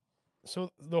create here.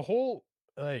 So the whole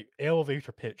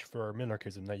elevator pitch for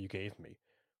minarchism that you gave me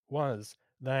was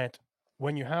that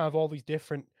when you have all these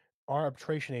different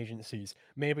arbitration agencies,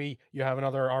 maybe you have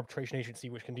another arbitration agency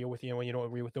which can deal with you when you don't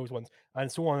agree with those ones,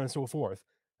 and so on and so forth.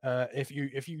 If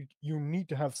you need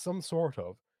to have some sort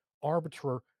of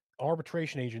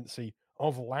arbitration agency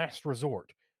of last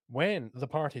resort when the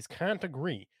parties can't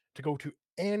agree to go to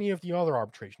any of the other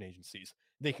arbitration agencies,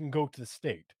 they can go to the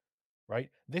state, right?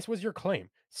 This was your claim.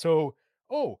 So,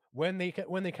 when they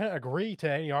can't agree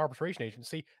to any arbitration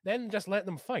agency, then just let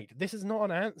them fight. This is not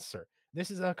an answer. This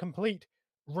is a complete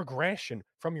regression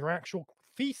from your actual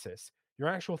thesis. Your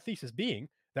actual thesis being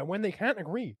that when they can't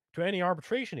agree to any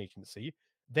arbitration agency,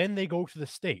 then they go to the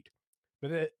state.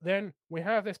 But then we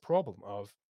have this problem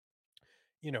of,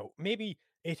 maybe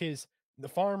it is the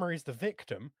farmer is the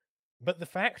victim, but the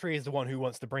factory is the one who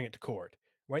wants to bring it to court,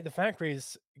 right? The factory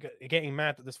is getting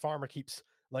mad that this farmer keeps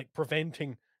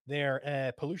preventing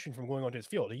their pollution from going onto his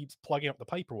field. He keeps plugging up the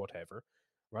pipe or whatever,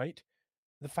 right?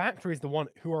 The factory is the one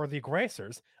who are the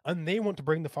aggressors, and they want to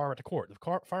bring the farmer to court.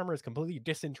 The farmer is completely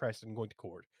disinterested in going to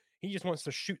court. He just wants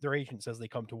to shoot their agents as they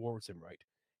come towards him, right?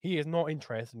 He is not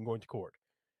interested in going to court.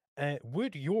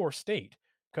 Would your state,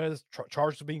 because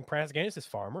charges are being pressed against this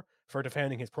farmer for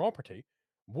defending his property,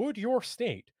 would your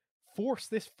state force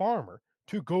this farmer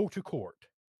to go to court?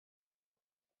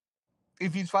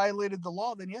 If he's violated the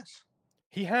law, then yes.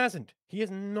 He hasn't. He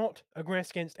has not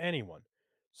aggressed against anyone.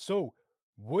 So,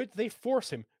 would they force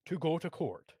him to go to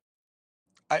court?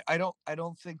 I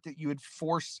don't think that you would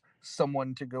force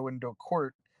someone to go into a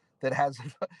court that has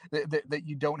that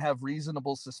you don't have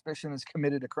reasonable suspicion has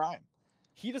committed a crime.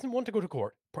 He doesn't want to go to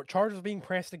court. Charges are being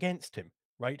pressed against him,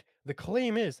 right? The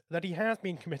claim is that he has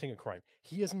been committing a crime.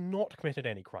 He has not committed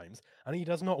any crimes, and he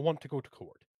does not want to go to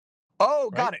court.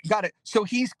 Oh, right? Got it. So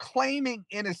he's claiming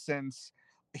innocence.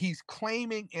 He's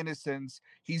claiming innocence.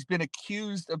 He's been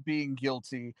accused of being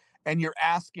guilty, and you're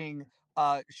asking,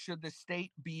 should the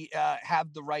state be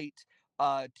have the right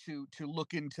to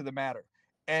look into the matter?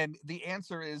 And the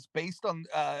answer is, based on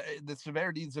the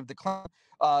severities of the claim,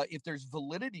 if there's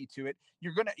validity to it,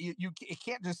 it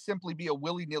can't just simply be a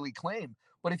willy-nilly claim.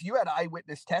 But if you had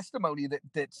eyewitness testimony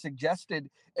that suggested,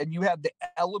 and you have the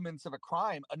elements of a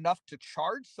crime enough to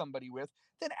charge somebody with,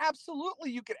 then absolutely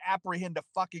you could apprehend a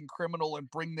fucking criminal and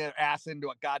bring their ass into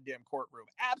a goddamn courtroom.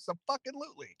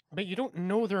 Absolutely. But you don't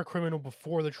know they're a criminal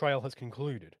before the trial has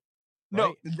concluded.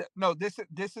 Right? No, this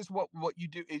is what you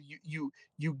do.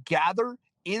 You gather,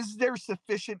 is there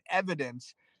sufficient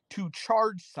evidence to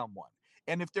charge someone?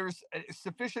 And if there's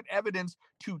sufficient evidence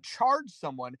to charge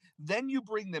someone, then you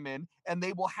bring them in, and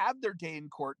they will have their day in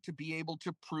court to be able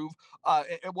to prove.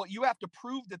 Well, you have to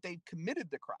prove that they've committed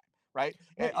the crime, right?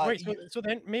 Right. So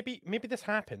then maybe this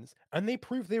happens, and they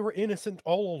prove they were innocent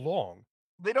all along.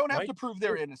 They don't have right? to prove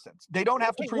their innocence. They don't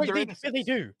have to prove their innocence. They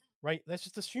do, right? Let's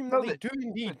just assume that they do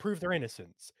indeed prove their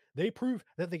innocence. They prove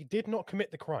that they did not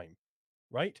commit the crime,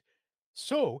 right?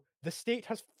 So the state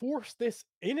has forced this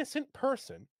innocent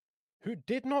person who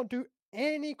did not do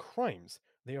any crimes.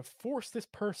 They have forced this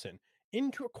person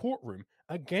into a courtroom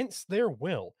against their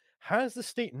will. Has the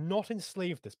state not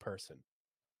enslaved this person?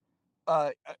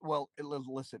 Well,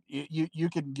 listen, you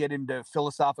can get into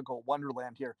philosophical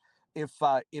wonderland here. If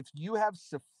you have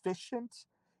sufficient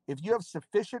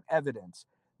evidence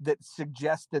that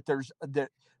suggests that there's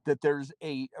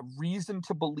a reason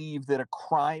to believe that a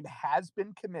crime has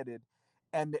been committed,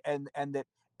 and that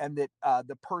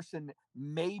the person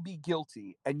may be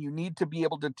guilty, and you need to be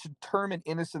able to determine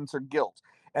innocence or guilt,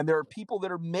 and there are people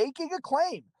that are making a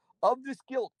claim of this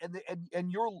guilt,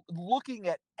 and you're looking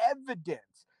at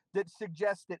evidence that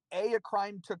suggests that a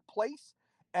crime took place,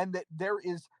 and that there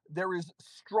is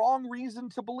strong reason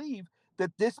to believe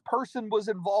that this person was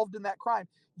involved in that crime,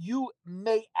 you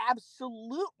may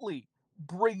absolutely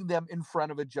bring them in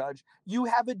front of a judge. You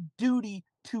have a duty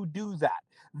to do that.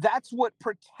 That's what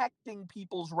protecting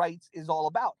people's rights is all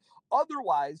about.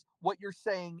 Otherwise, what you're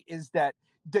saying is that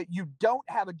you don't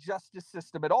have a justice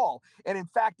system at all. And in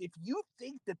fact, if you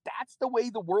think that that's the way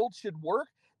the world should work,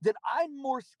 then I'm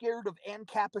more scared of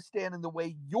Anarcho-Capitalism in the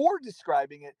way you're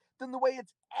describing it than the way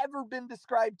it's ever been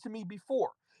described to me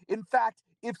before. In fact,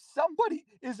 if somebody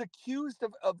is accused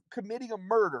of committing a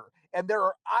murder and there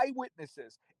are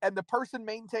eyewitnesses and the person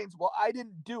maintains, well, I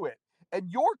didn't do it, and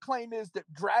your claim is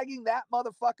that dragging that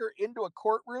motherfucker into a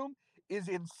courtroom is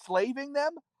enslaving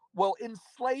them, well,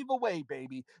 enslave away,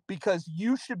 baby, because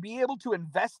you should be able to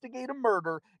investigate a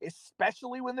murder,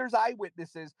 especially when there's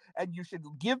eyewitnesses, and you should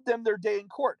give them their day in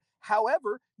court.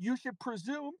 However, you should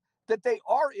presume that they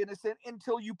are innocent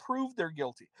until you prove they're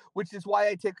guilty, which is why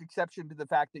I take exception to the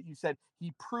fact that you said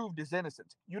he proved his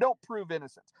innocence. You don't prove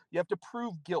innocence. You have to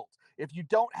prove guilt. If you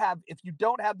don't have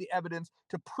the evidence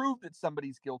to prove that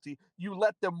somebody's guilty, you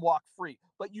let them walk free.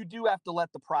 But you do have to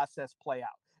let the process play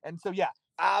out. And so, yeah,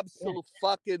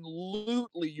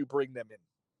 absolutely, you bring them in.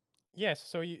 Yes,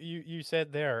 so you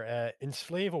said there,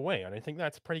 enslave away, and I think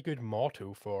that's a pretty good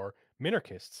motto for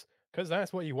minarchists, because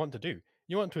that's what you want to do.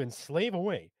 You want to enslave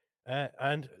away.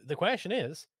 And the question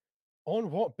is, on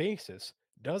what basis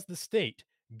does the state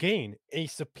gain a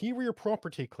superior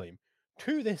property claim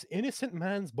to this innocent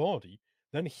man's body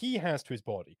than he has to his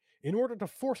body? In order to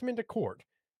force him into court,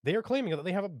 they are claiming that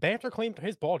they have a better claim to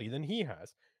his body than he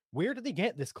has. Where did they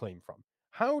get this claim from?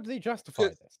 How do they justify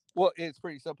this? Well, it's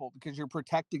pretty simple, because you're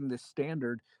protecting the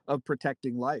standard of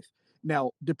protecting life.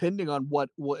 Now, depending on what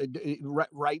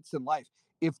rights in life,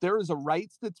 if there is a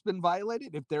rights that's been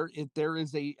violated, if there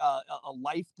is a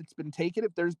life that's been taken,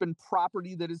 if there's been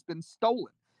property that has been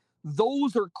stolen,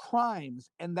 those are crimes,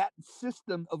 and that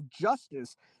system of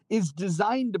justice is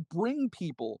designed to bring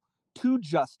people to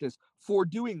justice for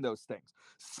doing those things.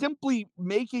 Simply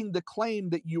making the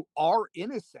claim that you are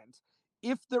innocent,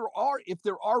 if there are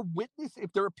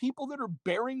people that are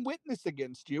bearing witness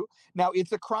against you, now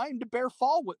it's a crime to bear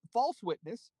false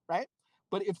witness, right?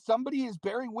 But if somebody is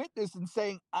bearing witness and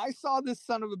saying, I saw this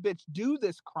son of a bitch do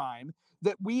this crime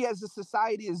that we as a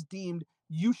society has deemed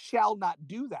you shall not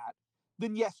do that,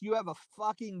 then yes, you have a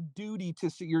fucking duty to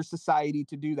your society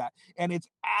to do that. And it's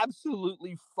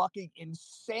absolutely fucking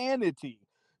insanity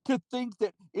to think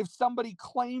that if somebody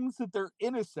claims that they're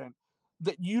innocent,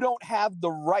 that you don't have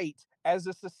the right as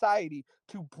a society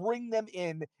to bring them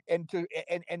in and to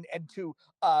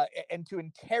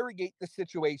interrogate the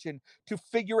situation, to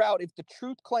figure out if the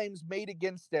truth claims made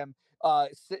against them,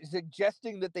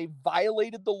 suggesting that they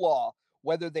violated the law,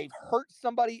 whether they've hurt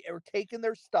somebody or taken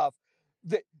their stuff,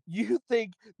 that you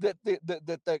think that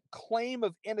the claim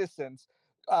of innocence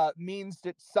means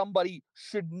that somebody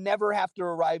should never have to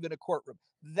arrive in a courtroom.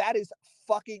 That is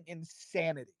fucking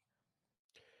insanity.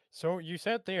 So you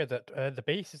said there that the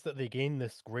basis that they gain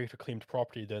this greater claim to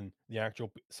property than the actual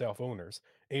self-owners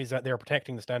is that they're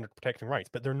protecting the standard protecting rights,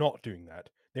 but they're not doing that.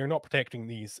 They're not protecting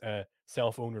these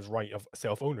self-owners' right of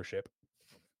self-ownership.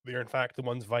 They're in fact the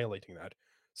ones violating that.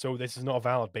 So this is not a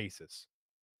valid basis.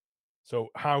 So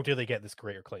how do they get this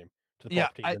greater claim to the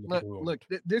property than the people who own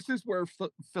it? This is where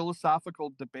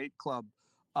philosophical debate club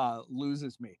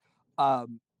loses me.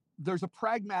 There's a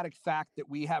pragmatic fact that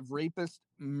we have rapists,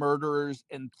 murderers,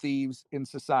 and thieves in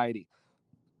society.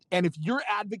 And if you're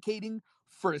advocating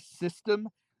for a system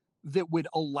that would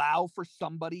allow for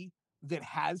somebody that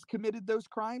has committed those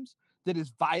crimes, that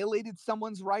has violated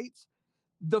someone's rights,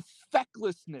 the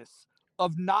fecklessness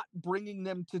of not bringing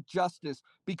them to justice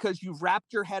because you've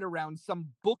wrapped your head around some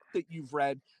book that you've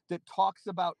read that talks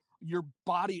about your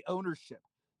body ownership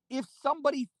If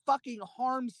somebody fucking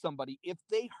harms somebody, if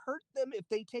they hurt them, if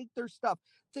they take their stuff,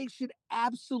 they should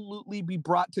absolutely be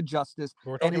brought to justice.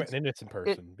 We're And talking about it's an innocent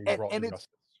it person being brought and to it's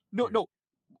justice no, here. no.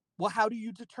 Well, how do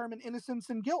you determine innocence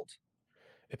and guilt?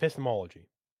 Epistemology.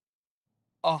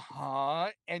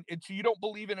 And so you don't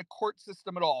believe in a court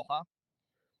system at all, huh?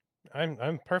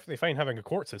 I'm perfectly fine having a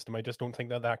court system. I just don't think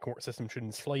that that court system should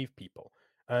enslave people.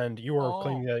 And you are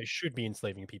claiming Oh, that it should be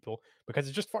enslaving people because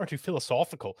it's just far too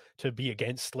philosophical to be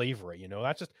against slavery. You know,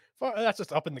 that's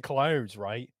just up in the clouds,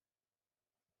 right?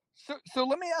 so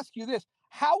let me ask you this: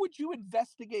 how would you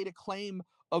investigate a claim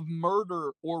of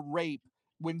murder or rape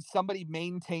when somebody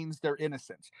maintains their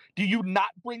innocence? Do you not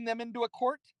bring them into a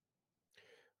court?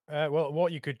 Well,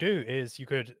 what you could do is you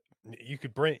could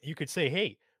say,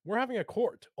 "Hey, we're having a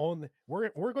court on we're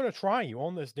going to try you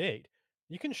on this date.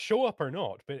 You can show up or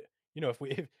not, but you know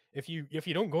if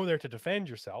you don't go there to defend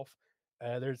yourself,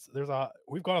 there's a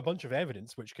we've got a bunch of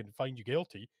evidence which can find you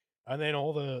guilty, and then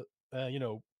all the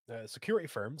security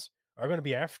firms are going to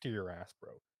be after your ass,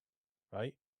 bro.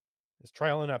 Right? It's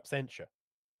trial in absentia.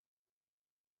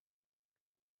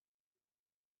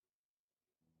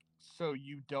 So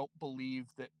you don't believe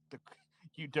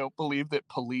that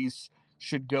police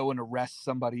should go and arrest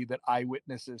somebody that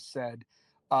eyewitnesses said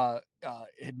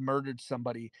had murdered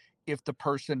somebody if the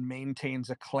person maintains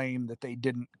a claim that they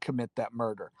didn't commit that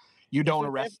murder. You don't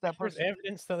arrest that If there's person.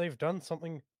 evidence that they've done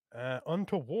something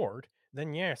untoward,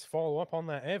 then yes, follow up on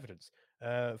that evidence.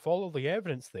 Follow the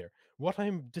evidence there. What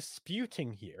I'm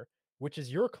disputing here, which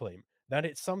is your claim, that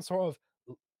it's some sort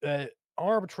of uh,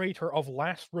 arbitrator of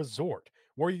last resort,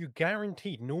 where you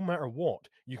guaranteed no matter what,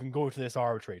 you can go to this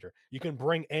arbitrator. You can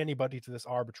bring anybody to this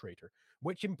arbitrator,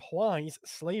 which implies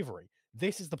slavery.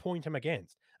 This is the point I'm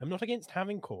against. I'm not against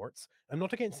having courts. I'm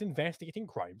not against investigating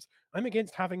crimes. I'm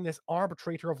against having this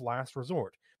arbitrator of last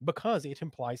resort because it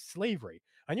implies slavery.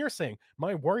 And you're saying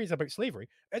my worries about slavery,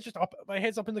 it's just up my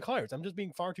head's up in the clouds. I'm just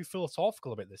being far too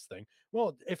philosophical about this thing.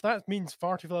 Well, if that means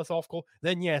far too philosophical,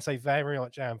 then yes, I very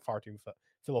much am far too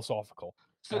philosophical.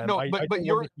 So no, I don't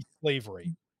want to see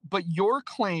slavery. but your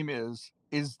claim is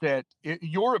that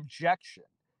your objection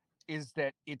is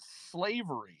that it's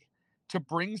slavery to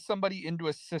bring somebody into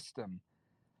a system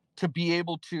to be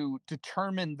able to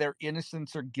determine their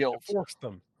innocence or To guilt. force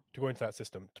them to go into that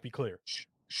system, to be clear.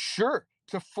 Sure,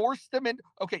 to force them in.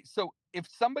 Okay, so if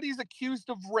somebody's accused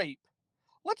of rape,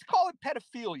 let's call it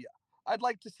pedophilia. I'd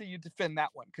like to see you defend that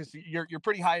one because you're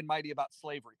pretty high and mighty about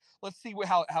slavery. Let's see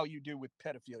how you do with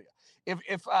pedophilia.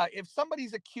 If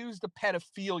somebody's accused of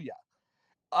pedophilia,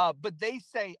 but they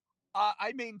say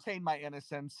I maintain my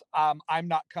innocence, I'm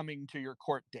not coming to your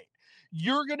court date.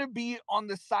 You're going to be on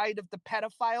the side of the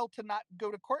pedophile to not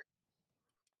go to court.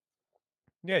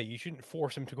 Yeah, you shouldn't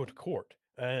force him to go to court.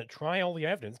 Try all the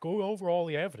evidence, go over all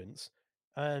the evidence,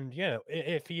 and yeah,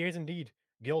 if he is indeed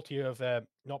guilty of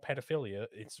not pedophilia,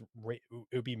 it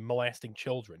would be molesting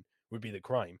children would be the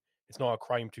crime. It's not a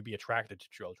crime to be attracted to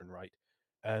children, right?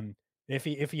 Um, if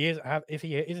he is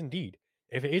indeed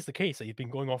if it is the case that he's been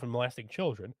going off and molesting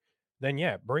children, then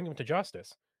yeah, bring him to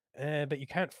justice. But you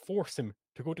can't force him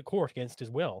to go to court against his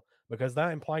will because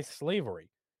that implies slavery,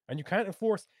 and you can't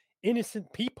enforce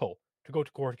innocent people to go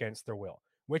to court against their will,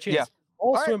 which Yeah. is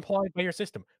All also right. implied by your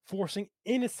system, forcing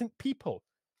innocent people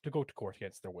to go to court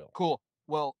against their will. Cool.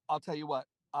 Well, I'll tell you what.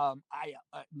 I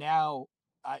now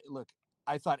I look.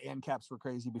 I thought ANCAPs were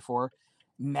crazy before.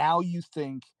 Now you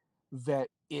think that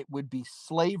it would be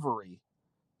slavery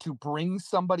to bring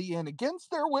somebody in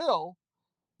against their will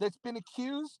that's been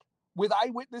accused with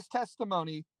eyewitness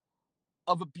testimony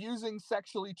of abusing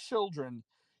sexually children.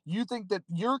 You think that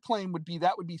your claim would be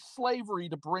that would be slavery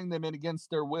to bring them in against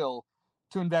their will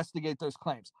to investigate those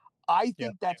claims. I Yeah.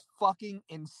 think that's fucking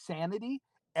insanity.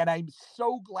 And I'm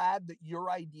so glad that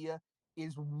your idea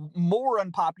is more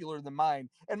unpopular than mine.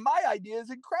 And my idea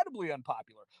is incredibly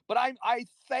unpopular. But I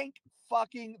thank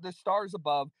fucking the stars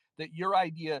above that your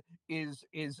idea is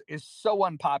so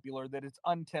unpopular that it's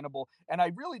untenable. And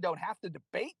I really don't have to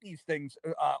debate these things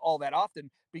all that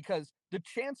often because the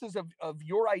chances of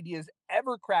your ideas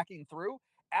ever cracking through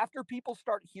after people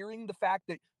start hearing the fact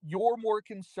that you're more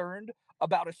concerned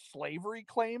about a slavery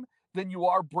claim than you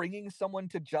are bringing someone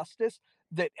to justice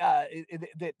that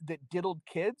diddled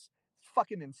kids. It's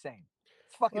fucking insane.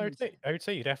 It's Well, fucking insane. I would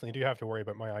say you definitely do have to worry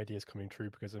about my ideas coming true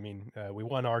because I mean, we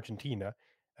won Argentina.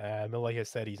 Milei has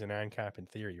said he's an ANCAP in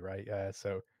theory, right?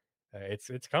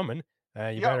 It's coming.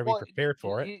 You Yeah, better be well, prepared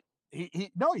for it.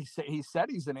 no, he said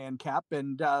he's an ANCAP,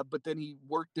 and but then he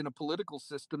worked in a political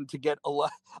system to get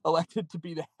elected to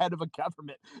be the head of a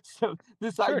government. So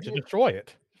this Sure, to idea, destroy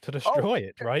it, oh,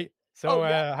 right? So Oh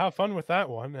yeah. have fun with that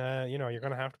one. You're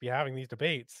going to have to be having these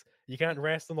debates. You can't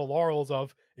rest on the laurels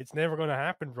of it's never going to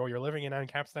happen, bro. You're living in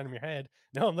Ancapistan in your head.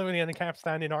 No, I'm living in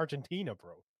Ancapistan in Argentina,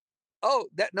 bro. Oh,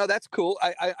 that's cool.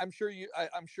 I'm sure you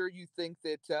think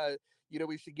that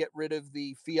we should get rid of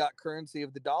the fiat currency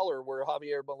of the dollar, where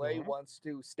Javier Milei Mhm. wants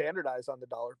to standardize on the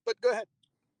dollar. But go ahead.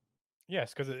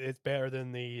 Yes, because it's better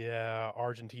than the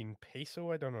Argentine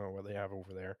peso. I don't know what they have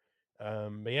over there.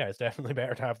 But yeah, it's definitely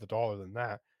better to have the dollar than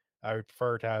that. I would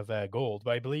prefer to have gold,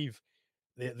 but I believe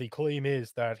the claim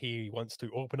is that he wants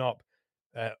to open up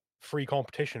free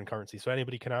competition currency, so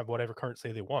anybody can have whatever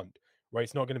currency they want. Right?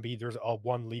 It's not going to be there's a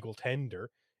one legal tender.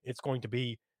 It's going to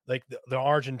be like the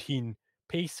Argentine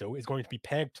peso is going to be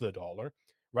pegged to the dollar,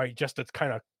 right? Just to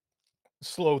kind of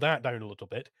slow that down a little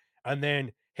bit, and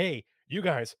then hey, you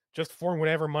guys just form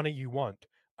whatever money you want.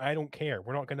 I don't care.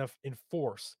 We're not going to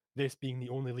enforce this being the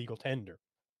only legal tender.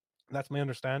 That's my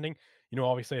understanding.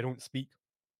 Obviously, I don't speak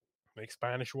like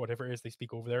Spanish or whatever it is they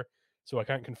speak over there, so I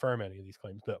can't confirm any of these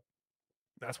claims. But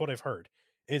that's what I've heard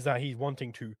is that he's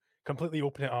wanting to completely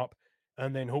open it up,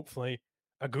 and then hopefully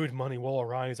a good money will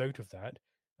arise out of that,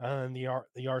 and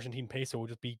the Argentine peso will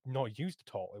just be not used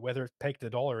at all. Whether it's pegged to the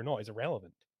dollar or not is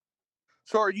irrelevant.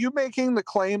 So, are you making the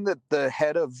claim that the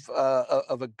head of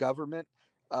a government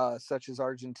such as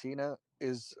Argentina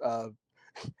is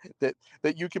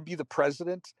that you can be the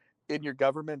president in your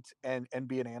government and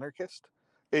be an anarchist?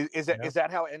 Yeah. Is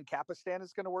that how Ancapistan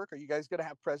is going to work? Are you guys going to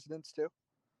have presidents too?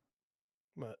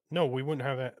 But no, we wouldn't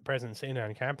have a presence in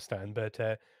Ancapistan, but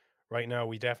right now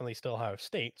we definitely still have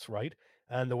states, right?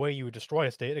 And the way you would destroy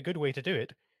a state, a good way to do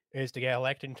it, is to get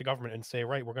elected into government and say,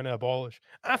 right, we're going to abolish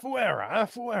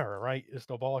afuera, right? Just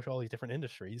abolish all these different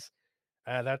industries.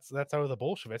 That's how the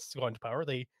Bolsheviks got into power.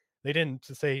 They didn't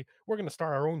say we're going to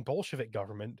start our own Bolshevik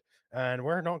government, and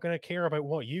we're not going to care about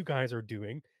what you guys are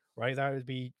doing, right? That would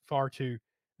be far too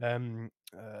um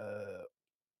uh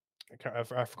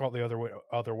I forgot the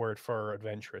other word for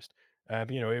adventurous. But,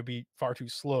 it would be far too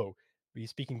slow. Be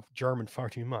speaking German far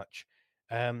too much.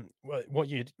 What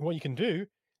you can do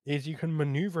is you can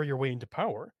maneuver your way into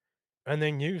power, and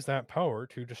then use that power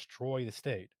to destroy the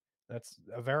state. That's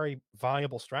a very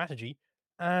viable strategy,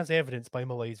 as evidenced by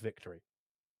Malay's victory.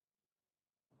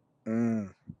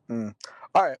 Mm, mm.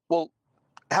 All right. Well,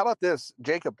 how about this,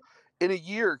 Jacob? In a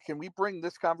year, can we bring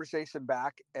this conversation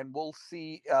back and we'll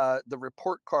see the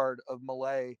report card of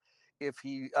Malay if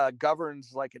he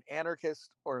governs like an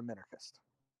anarchist or a minarchist?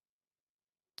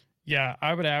 Yeah,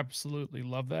 I would absolutely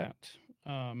love that.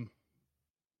 Um,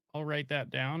 I'll write that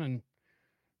down and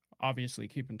obviously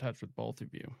keep in touch with both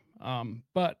of you.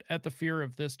 But at the fear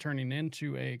of this turning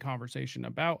into a conversation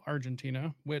about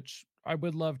Argentina, which I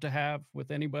would love to have with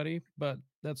anybody, but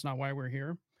that's not why we're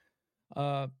here.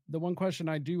 The one question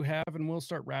I do have, and we'll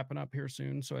start wrapping up here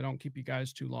soon, so I don't keep you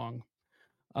guys too long.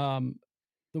 Um,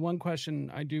 the one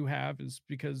question I do have is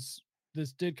because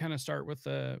this did kind of start with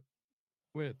a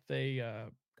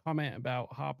comment about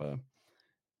Hoppe.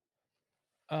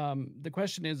 The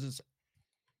question is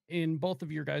in both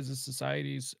of your guys'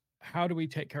 societies, how do we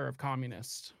take care of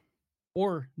communists?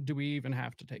 Or do we even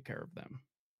have to take care of them?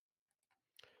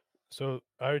 So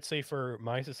I would say for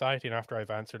my society, and after I've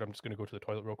answered, I'm just going to go to the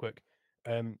toilet real quick.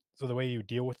 So the way you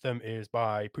deal with them is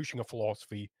by pushing a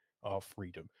philosophy of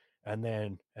freedom, and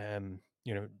then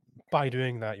by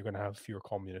doing that, you're going to have fewer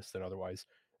communists than otherwise.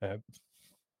 Uh,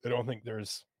 I don't think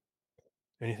there's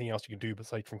anything else you can do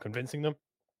besides from convincing them.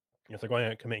 If they're going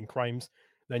out committing crimes,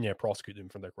 then yeah, prosecute them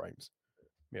for their crimes.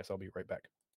 Yes, I'll be right back.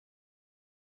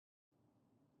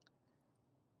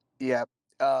 Yeah.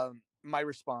 My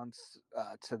response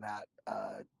to that,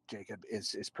 Jacob,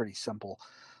 is pretty simple.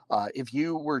 If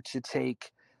you were to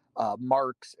take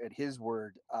Marx at his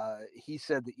word, he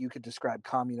said that you could describe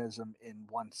communism in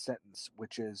one sentence,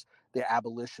 which is the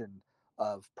abolition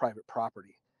of private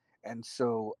property. And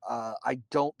so I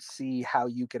don't see how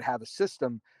you could have a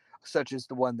system such as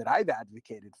the one that I've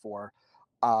advocated for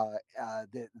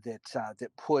that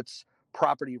puts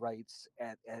property rights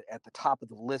at the top of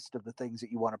the list of the things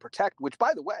that you want to protect, which,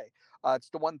 by the way, it's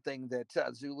the one thing that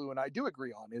Zulu and I do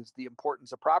agree on is the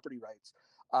importance of property rights.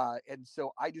 And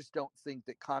so I just don't think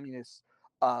that communists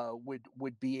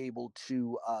would be able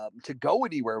to go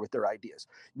anywhere with their ideas.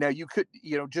 Now you could,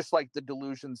 just like the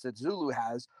delusions that Zulu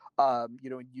has,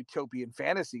 in utopian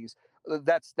fantasies,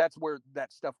 that's where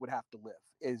that stuff would have to live.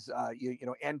 Is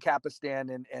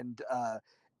Ancapistan and uh,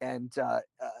 uh,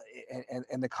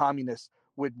 and the communists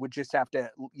would just have to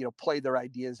play their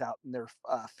ideas out in their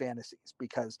fantasies,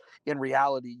 because in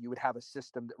reality you would have a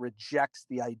system that rejects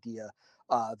the idea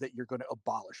that you're going to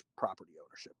abolish property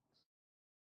ownership.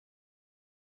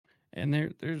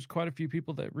 And there's quite a few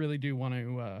people that really do want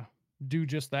to do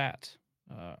just that.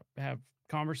 Have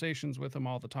conversations with them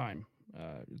all the time.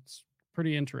 It's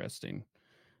pretty interesting,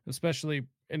 especially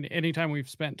and anytime we've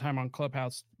spent time on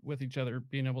Clubhouse with each other,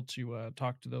 being able to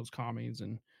talk to those commies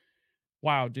and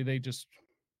wow, do they just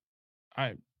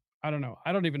I I don't know.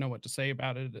 I don't even know what to say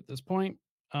about it at this point.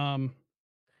 Um,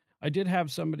 I did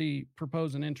have somebody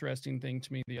propose an interesting thing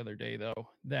to me the other day, though.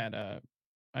 That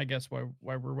I guess why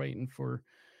we're waiting for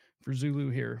Zulu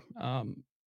here.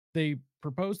 They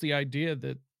proposed the idea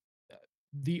that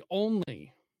the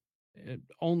only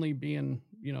being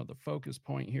the focus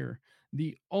point here,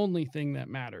 the only thing that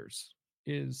matters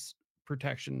is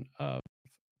protection of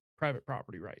private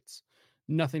property rights.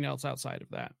 Nothing else outside of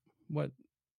that. What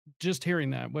just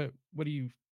hearing that, what do you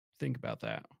think about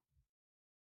that?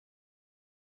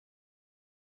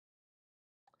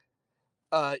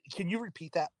 Can you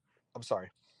repeat that? I'm sorry.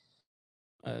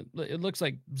 It looks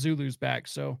like Zulu's back,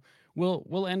 so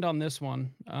we'll end on this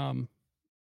one.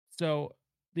 So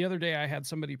the other day I had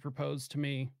somebody propose to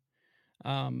me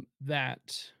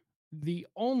that the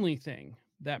only thing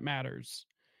that matters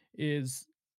is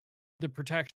the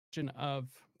protection of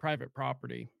private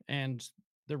property and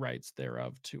the rights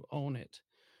thereof to own it.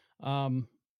 Um,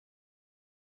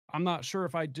 I'm not sure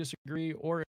if I disagree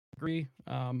or agree.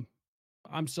 I'm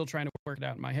still trying to work it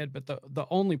out in my head, but the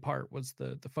only part was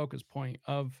the focus point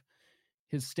of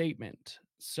his statement.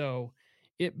 So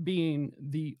it being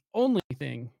the only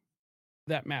thing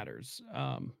that matters.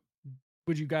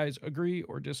 Would you guys agree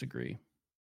or disagree?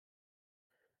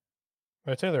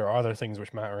 I'd say there are other things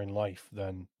which matter in life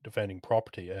than defending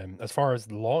property. As far as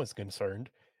the law is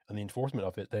concerned and the enforcement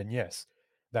of it, then yes,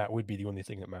 that would be the only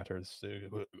thing that matters.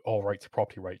 All rights are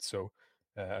property rights. So,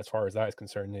 as far as that is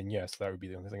concerned, then yes, that would be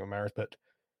the only thing that matters. But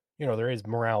there is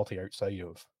morality outside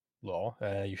of law.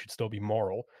 You should still be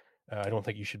moral. I don't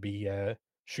think you should be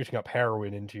shooting up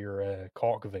heroin into your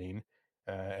cock vein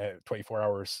 24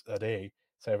 hours a day,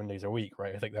 7 days a week,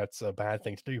 right? I think that's a bad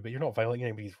thing to do, but you're not violating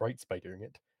anybody's rights by doing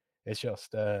it. It's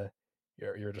just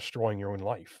you're destroying your own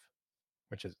life,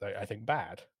 which is, I think,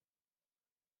 bad.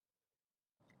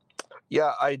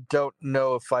 Yeah, I don't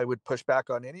know if I would push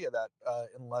back on any of that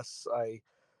unless I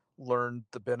learned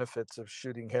the benefits of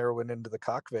shooting heroin into the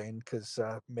cock vein, because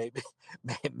maybe,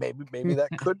 maybe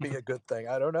that could be a good thing.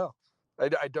 I don't know.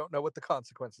 I don't know what the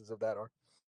consequences of that are.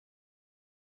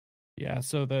 Yeah,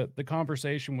 so the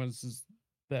conversation was is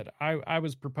that I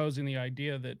was proposing the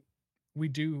idea that we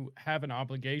do have an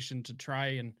obligation to try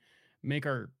and make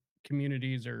our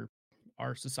communities or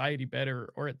our society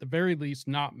better, or at the very least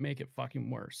not make it fucking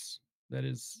worse. That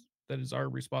is our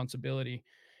responsibility,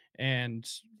 and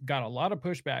got a lot of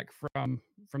pushback from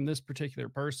this particular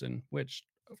person, which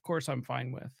of course I'm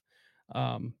fine with.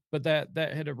 But that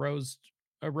had arose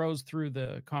through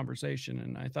the conversation,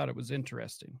 and I thought it was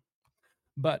interesting.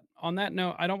 But on that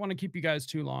note, I don't want to keep you guys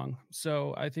too long.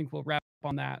 So I think we'll wrap up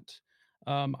on that.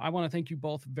 I want to thank you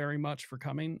both very much for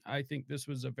coming. I think this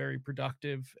was a very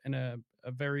productive and a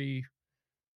very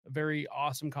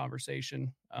awesome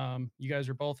conversation. You guys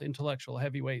are both intellectual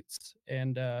heavyweights,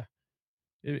 and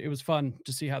it was fun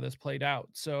to see how this played out.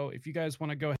 So if you guys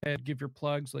want to go ahead, give your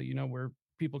plugs, let you know where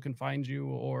people can find you,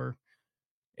 or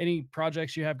any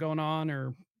projects you have going on,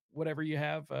 or whatever you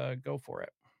have, go for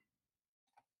it.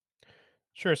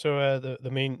 Sure. So the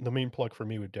main plug for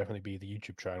me would definitely be the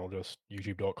YouTube channel, just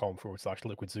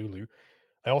youtube.com/Liquid Zulu.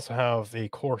 I also have a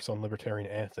course on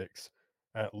libertarian ethics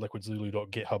at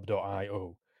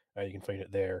liquidzulu.github.io. You can find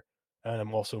it there. And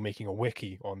I'm also making a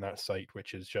wiki on that site,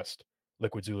 which is just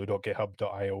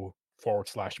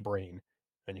liquidzulu.github.io/brain.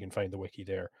 And you can find the wiki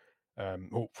there.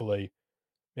 Hopefully,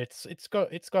 it's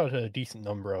got a decent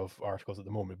number of articles at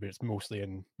the moment, but it's mostly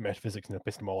in metaphysics and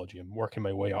epistemology. I'm working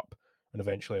my way up, and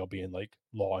eventually I'll be in like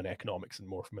law and economics and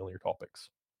more familiar topics.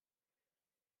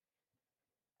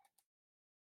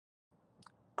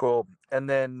 Cool. And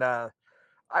then I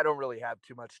don't really have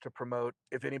too much to promote.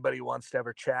 If anybody wants to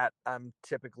ever chat, I'm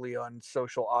typically on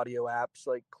social audio apps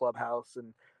like Clubhouse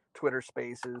and Twitter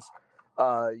Spaces.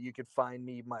 You can find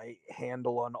me. My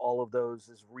handle on all of those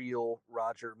is Real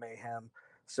Roger Mayhem.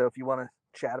 So if you want to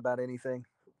chat about anything,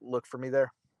 look for me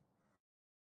there.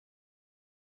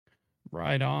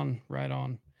 Right on, right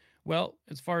on. Well,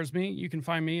 as far as me, you can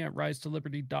find me at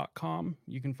risetoliberty.com.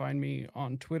 You can find me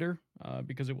on Twitter,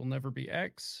 because it will never be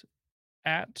X,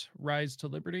 at Rise to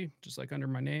Liberty, just like under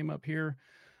my name up here.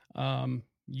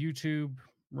 YouTube,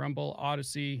 Rumble,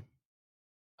 Odyssey,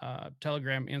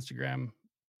 Telegram, Instagram.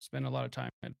 Spend a lot of time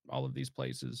at all of these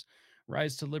places.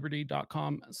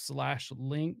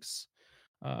 Risetoliberty.com/links.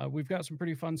 We've got some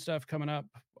pretty fun stuff coming up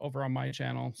over on my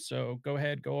channel. So go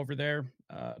ahead, go over there,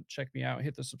 check me out,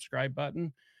 hit the subscribe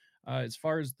button. As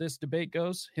far as this debate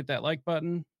goes, hit that like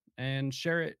button and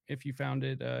share it if you found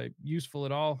it useful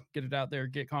at all. Get it out there,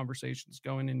 get conversations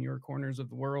going in your corners of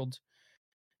the world.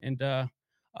 And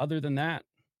other than that,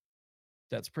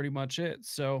 that's pretty much it.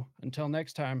 So until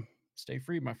next time, stay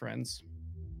free, my friends.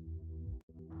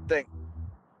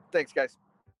 Thanks, guys.